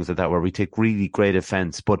music and things like that, where we take really great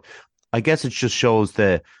offense, but I guess it just shows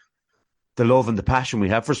the love and the passion we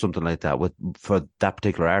have for something like that, for that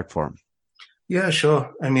particular art form. Yeah,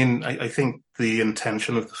 sure. I mean, I think the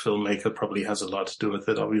intention of the filmmaker probably has a lot to do with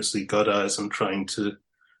it. Obviously, Godard isn't trying to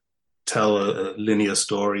tell a linear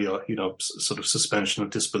story or, sort of suspension of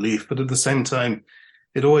disbelief. But at the same time,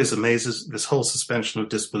 it always amazes, this whole suspension of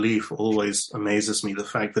disbelief always amazes me, the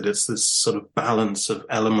fact that it's this sort of balance of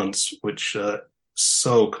elements which are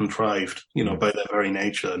so contrived, by their very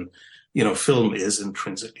nature. And, film is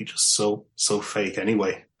intrinsically just so fake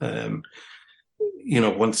anyway.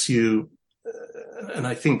 Once you, and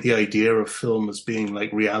I think the idea of film as being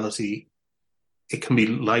like reality, it can be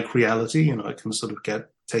like reality, it can sort of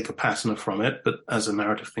take a patina from it, but as a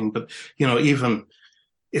narrative thing. But, even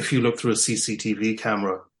if you look through a CCTV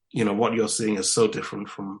camera, what you're seeing is so different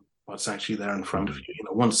from what's actually there in front of you.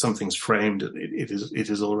 Once something's framed, it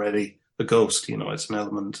is already a ghost, it's an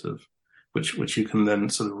element of which you can then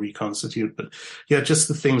sort of reconstitute. But yeah, just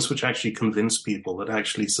the things which actually convince people, that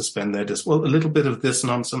actually suspend their well, a little bit of this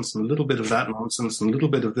nonsense and a little bit of that nonsense and a little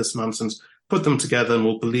bit of this nonsense, put them together and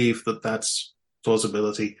we'll believe that that's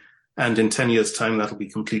plausibility. And in 10 years' time, that'll be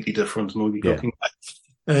completely different and we'll be looking back.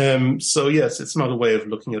 So yes, it's not a way of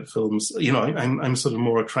looking at films. I'm sort of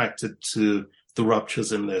more attracted to the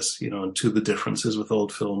ruptures in this, and to the differences with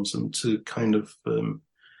old films, and to kind of,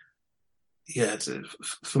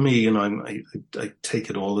 for me, I take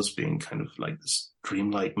it all as being kind of like this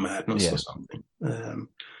dreamlike madness or something.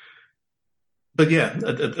 But yeah,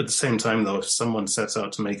 at the same time, though, if someone sets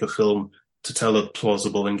out to make a film to tell a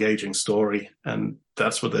plausible, engaging story, and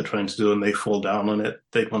that's what they're trying to do, and they fall down on it,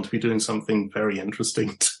 they'd want to be doing something very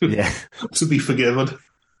interesting to be forgiven.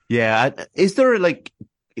 Yeah. Is there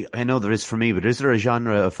I know there is for me, but is there a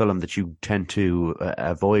genre of film that you tend to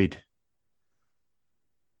avoid?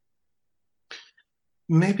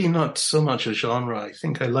 Maybe not so much a genre. I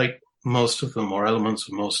think I like most of them, or elements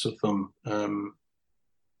of most of them,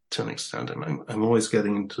 to an extent. I'm always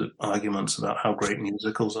getting into arguments about how great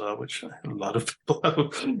musicals are, which a lot of people have.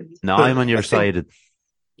 No, I'm But on your I think, side.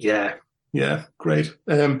 yeah, yeah, great.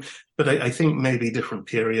 But I think maybe different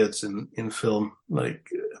periods in film, like,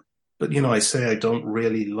 but I say I don't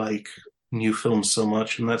really like new films so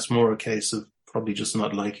much, and that's more a case of probably just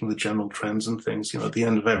not liking the general trends and things. At the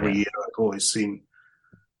end of every Yeah. year, I've always seen,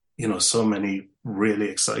 so many really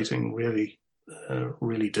exciting, really,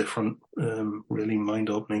 really different, really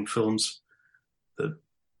mind-opening films. That,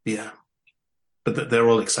 yeah, but they're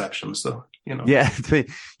all exceptions, though. Yeah. Yeah,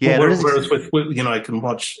 there is. Whereas with I can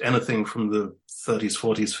watch anything from the 30s,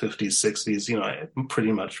 40s, 50s, 60s.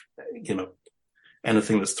 Pretty much,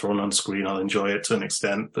 anything that's thrown on screen, I'll enjoy it to an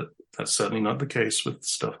extent. But that's certainly not the case with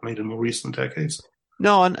stuff made in more recent decades.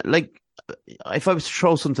 No, and like, if I was to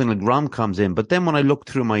throw something like rom-coms in, but then when I look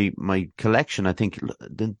through my collection, I think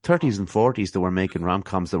the 30s and 40s they were making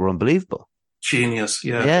rom-coms that were unbelievable. Genius,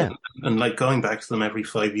 yeah. Yeah. And like going back to them every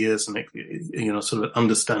 5 years and, sort of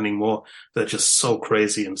understanding more, they're just so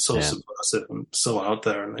crazy and so subversive and so out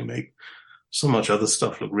there, and they make so much other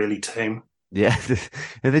stuff look really tame. Yeah,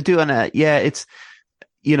 they do. And it's,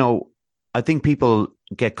 I think people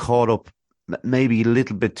get caught up maybe a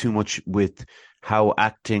little bit too much with how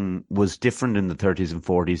acting was different in the 30s and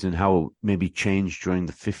 40s and how maybe changed during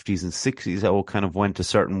the 50s and 60s. It all kind of went a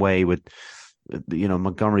certain way with,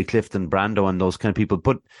 Montgomery Clifton, Brando and those kind of people.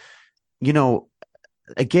 But,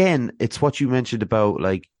 again, it's what you mentioned about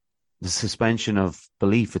like the suspension of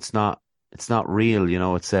belief. It's not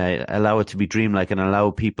real, it's allow it to be dreamlike and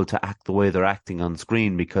allow people to act the way they're acting on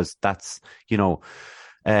screen, because that's,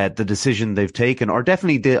 the decision they've taken, or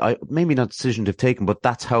definitely maybe not decision they've taken, but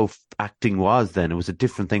that's how acting was then. It was a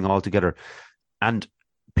different thing altogether. And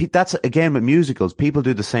that's, again, with musicals, people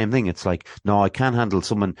do the same thing. It's like, no, I can't handle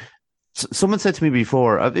someone. Someone said to me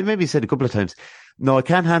before, maybe said a couple of times, no, I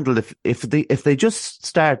can't handle if they just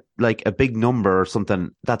start like a big number or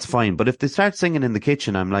something, that's fine. But if they start singing in the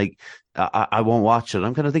kitchen, I'm like, I won't watch it.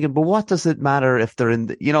 I'm kind of thinking, but what does it matter if they're in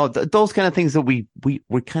those kind of things that we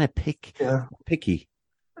kind of picky.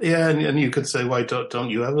 Yeah, and you could say, why don't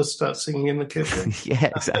you ever start singing in the kitchen?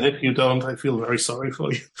 Yeah, exactly. And if you don't, I feel very sorry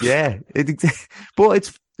for you. Yeah, but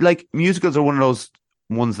it's like musicals are one of those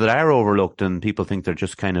ones that are overlooked, and people think they're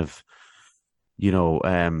just kind of,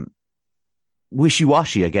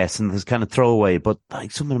 wishy-washy, I guess, and there's kind of throwaway. But like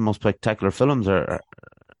some of the most spectacular films are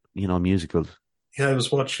musicals. Yeah, I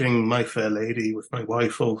was watching My Fair Lady with my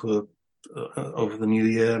wife over the new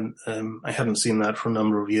year. I hadn't seen that for a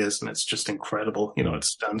number of years, and it's just incredible. It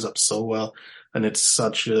stands up so well, and it's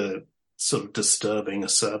such a sort of disturbing,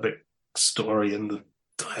 acerbic story, and the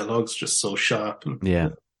dialogue's just so sharp, and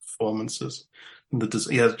the performances.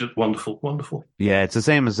 It's just wonderful, wonderful. Yeah, it's the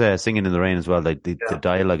same as Singing in the Rain as well. Like the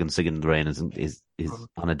dialogue in Singing in the Rain is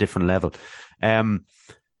on a different level. Can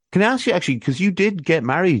I ask you, actually, because you did get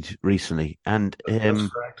married recently, and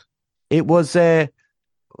it was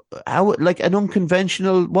how, like, an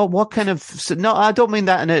unconventional. What kind of? No, I don't mean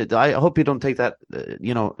that, and I hope you don't take that,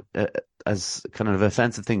 as kind of an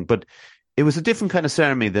offensive thing. But it was a different kind of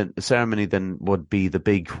ceremony than would be the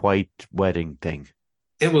big white wedding thing.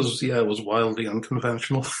 It was wildly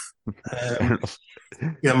unconventional.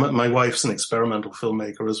 My wife's an experimental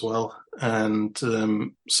filmmaker as well, and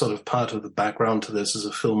sort of part of the background to this is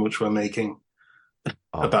a film which we're making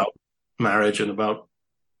about marriage and about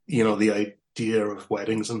the idea of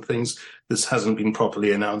weddings and things. This hasn't been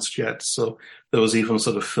properly announced yet, so there was even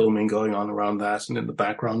sort of filming going on around that and in the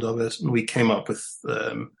background of it. And we came up with,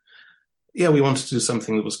 we wanted to do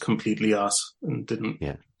something that was completely us and didn't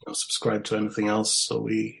subscribe to anything else. So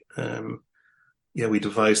we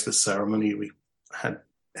devised this ceremony. We had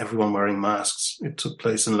everyone wearing masks. It took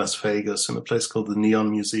place in Las Vegas in a place called the Neon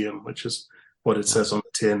Museum, which is what it says on the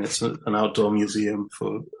tin. It's an outdoor museum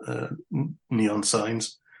for neon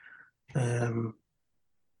signs. It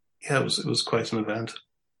was quite an event.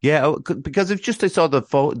 Yeah, because I saw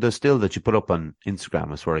the still that you put up on Instagram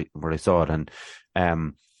was where I saw it,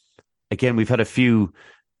 and again, we've had a few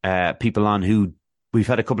people on who. We've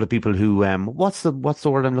had a couple of people who, what's the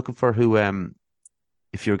word I'm looking for? Who,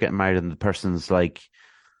 if you're getting married and the person's like,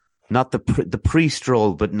 not the priest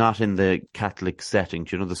role, but not in the Catholic setting.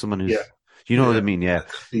 Do you know, there's someone who's, do you know what I mean? Yeah.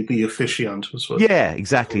 The officiant was what. Yeah,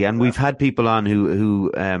 exactly. And we've had people on who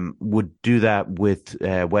would do that with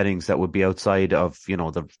weddings that would be outside of,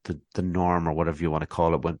 the norm or whatever you want to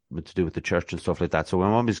call it, when to do with the church and stuff like that. So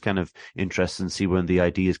I'm always kind of interested in see where the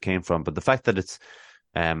ideas came from. But the fact that it's,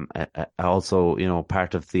 also,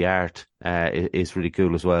 part of the art is really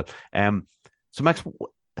cool as well. So Max,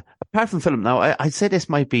 apart from film, now I'd say this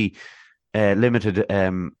might be a limited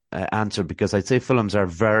answer because I'd say films are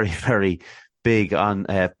very, very big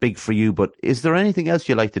for you. But is there anything else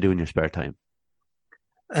you like to do in your spare time?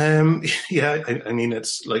 Yeah, I mean,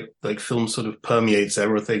 it's like film sort of permeates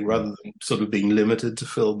everything rather than sort of being limited to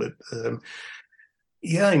film. But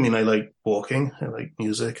yeah, I mean, I like walking, I like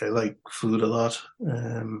music, I like food a lot.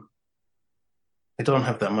 I don't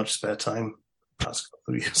have that much spare time the past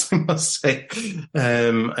couple of years, I must say.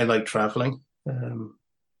 I like traveling.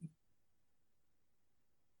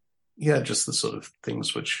 Yeah, just the sort of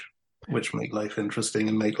things which make life interesting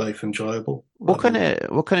and make life enjoyable. What kind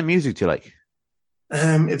of music do you like?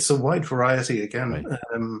 It's a wide variety again. Right.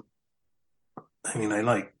 I mean, I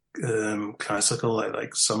like classical, I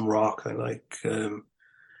like some rock, I like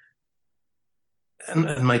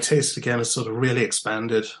and my taste again is sort of really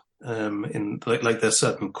expanded. In like there's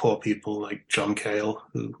certain core people like John Cale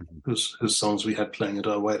whose songs we had playing at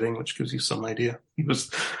our wedding, which gives you some idea. He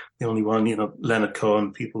was the only one, Leonard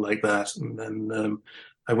Cohen, people like that. And then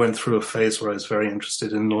I went through a phase where I was very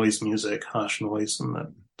interested in noise music, harsh noise, and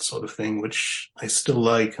that sort of thing, which I still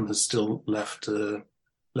like and has still left a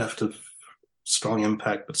strong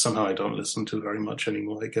impact, but somehow I don't listen to very much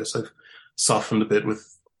anymore. I guess I've softened a bit with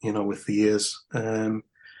the years.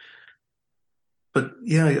 But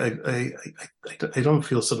yeah, I don't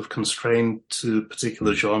feel sort of constrained to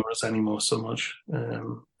particular genres anymore so much.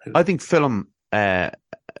 I think film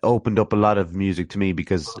opened up a lot of music to me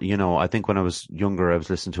because, I think when I was younger, I was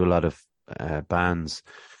listening to a lot of bands,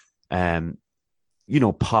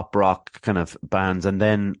 pop rock kind of bands. And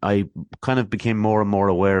then I kind of became more and more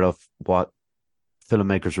aware of what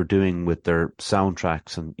filmmakers were doing with their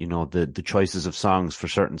soundtracks and, the choices of songs for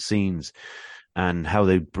certain scenes. And how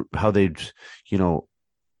they'd,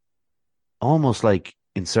 almost like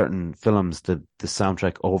in certain films, the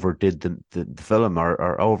soundtrack overdid the film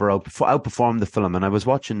or outperformed the film. And I was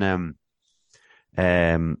watching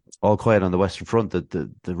All Quiet on the Western Front, the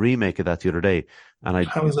remake of that the other day. And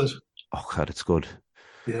how is it? Oh God, it's good.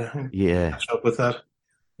 Yeah. Catch up with that.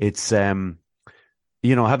 It's I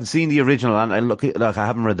haven't seen the original, and I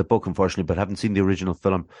haven't read the book unfortunately, but I haven't seen the original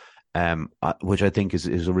film. Which I think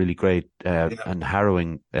is a really great and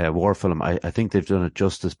harrowing war film. I think they've done it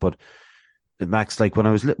justice. But Max, like when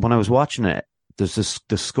I was watching it, there's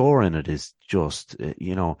the score in it is just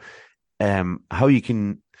how you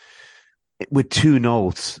can with two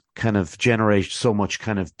notes kind of generate so much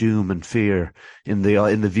kind of doom and fear in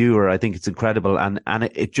the viewer. I think it's incredible, and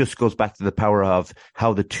it just goes back to the power of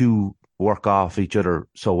how the two work off each other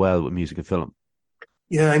so well with music and film.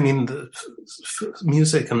 Yeah, I mean, the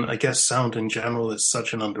music and I guess sound in general is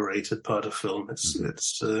such an underrated part of film.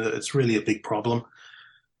 It's really a big problem.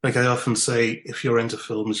 Like I often say, if you're into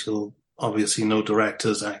films, you'll obviously know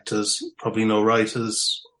directors, actors, probably know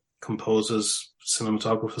writers, composers,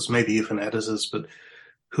 cinematographers, maybe even editors. But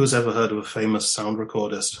who's ever heard of a famous sound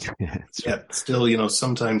recordist? Yeah, still,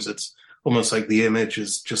 sometimes it's almost like the image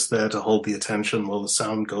is just there to hold the attention while the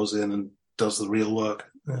sound goes in and does the real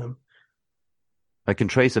work. I can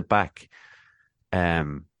trace it back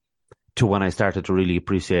to when I started to really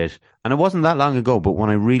appreciate, and it wasn't that long ago, but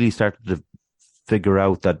when I really started to figure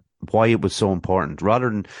out that why it was so important, rather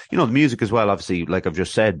than, the music as well, obviously, like I've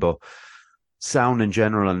just said, but sound in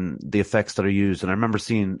general and the effects that are used. And I remember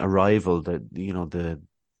seeing Arrival, the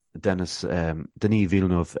Denis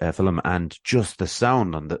Villeneuve film, and just the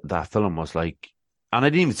sound on that film was like, and I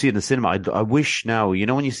didn't even see it in the cinema. I wish now,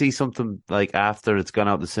 when you see something like after it's gone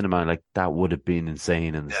out the cinema, like that would have been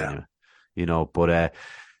insane in the cinema, But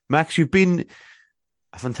Max, you've been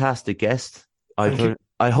a fantastic guest. I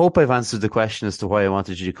hope I've answered the question as to why I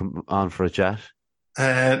wanted you to come on for a chat.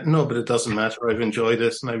 No, but it doesn't matter. I've enjoyed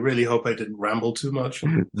it, and I really hope I didn't ramble too much.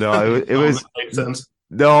 No, it was.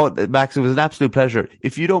 No, Max, it was an absolute pleasure.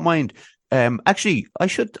 If you don't mind, actually, I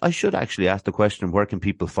should actually ask the question: where can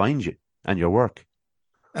people find you and your work?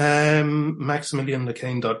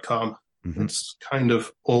 MaximilianLeCain.com. Mm-hmm. It's kind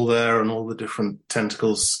of all there, and all the different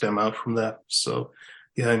tentacles stem out from there. So,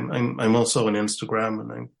 yeah, I'm also on Instagram, and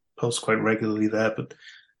I post quite regularly there. But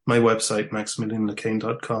my website,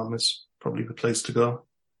 MaximilianLeCain.com, is probably the place to go.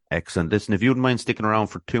 Excellent. Listen, if you wouldn't mind sticking around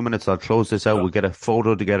for 2 minutes, I'll close this out. We'll get a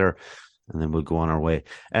photo together, and then we'll go on our way.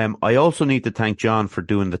 I also need to thank John for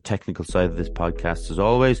doing the technical side of this podcast, as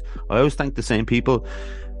always. I always thank the same people.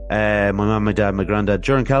 My mum, my dad, my granddad,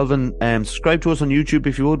 Jaron Calvin. Subscribe to us on YouTube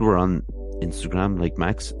if you would. We're on Instagram, like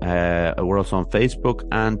Max. We're also on Facebook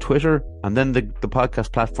and Twitter, and then the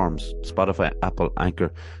podcast platforms: Spotify, Apple,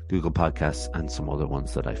 Anchor, Google Podcasts, and some other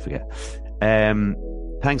ones that I forget.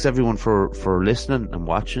 Thanks everyone for listening and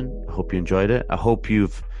watching. I hope you enjoyed it. I hope you're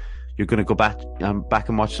you're going to go back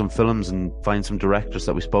and watch some films and find some directors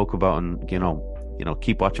that we spoke about, and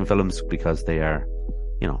keep watching films because they are,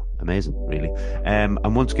 amazing, really. And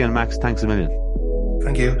once again, Max, thanks a million.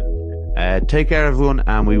 Thank you. Take care, everyone,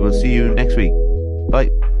 and we will see you next week. Bye.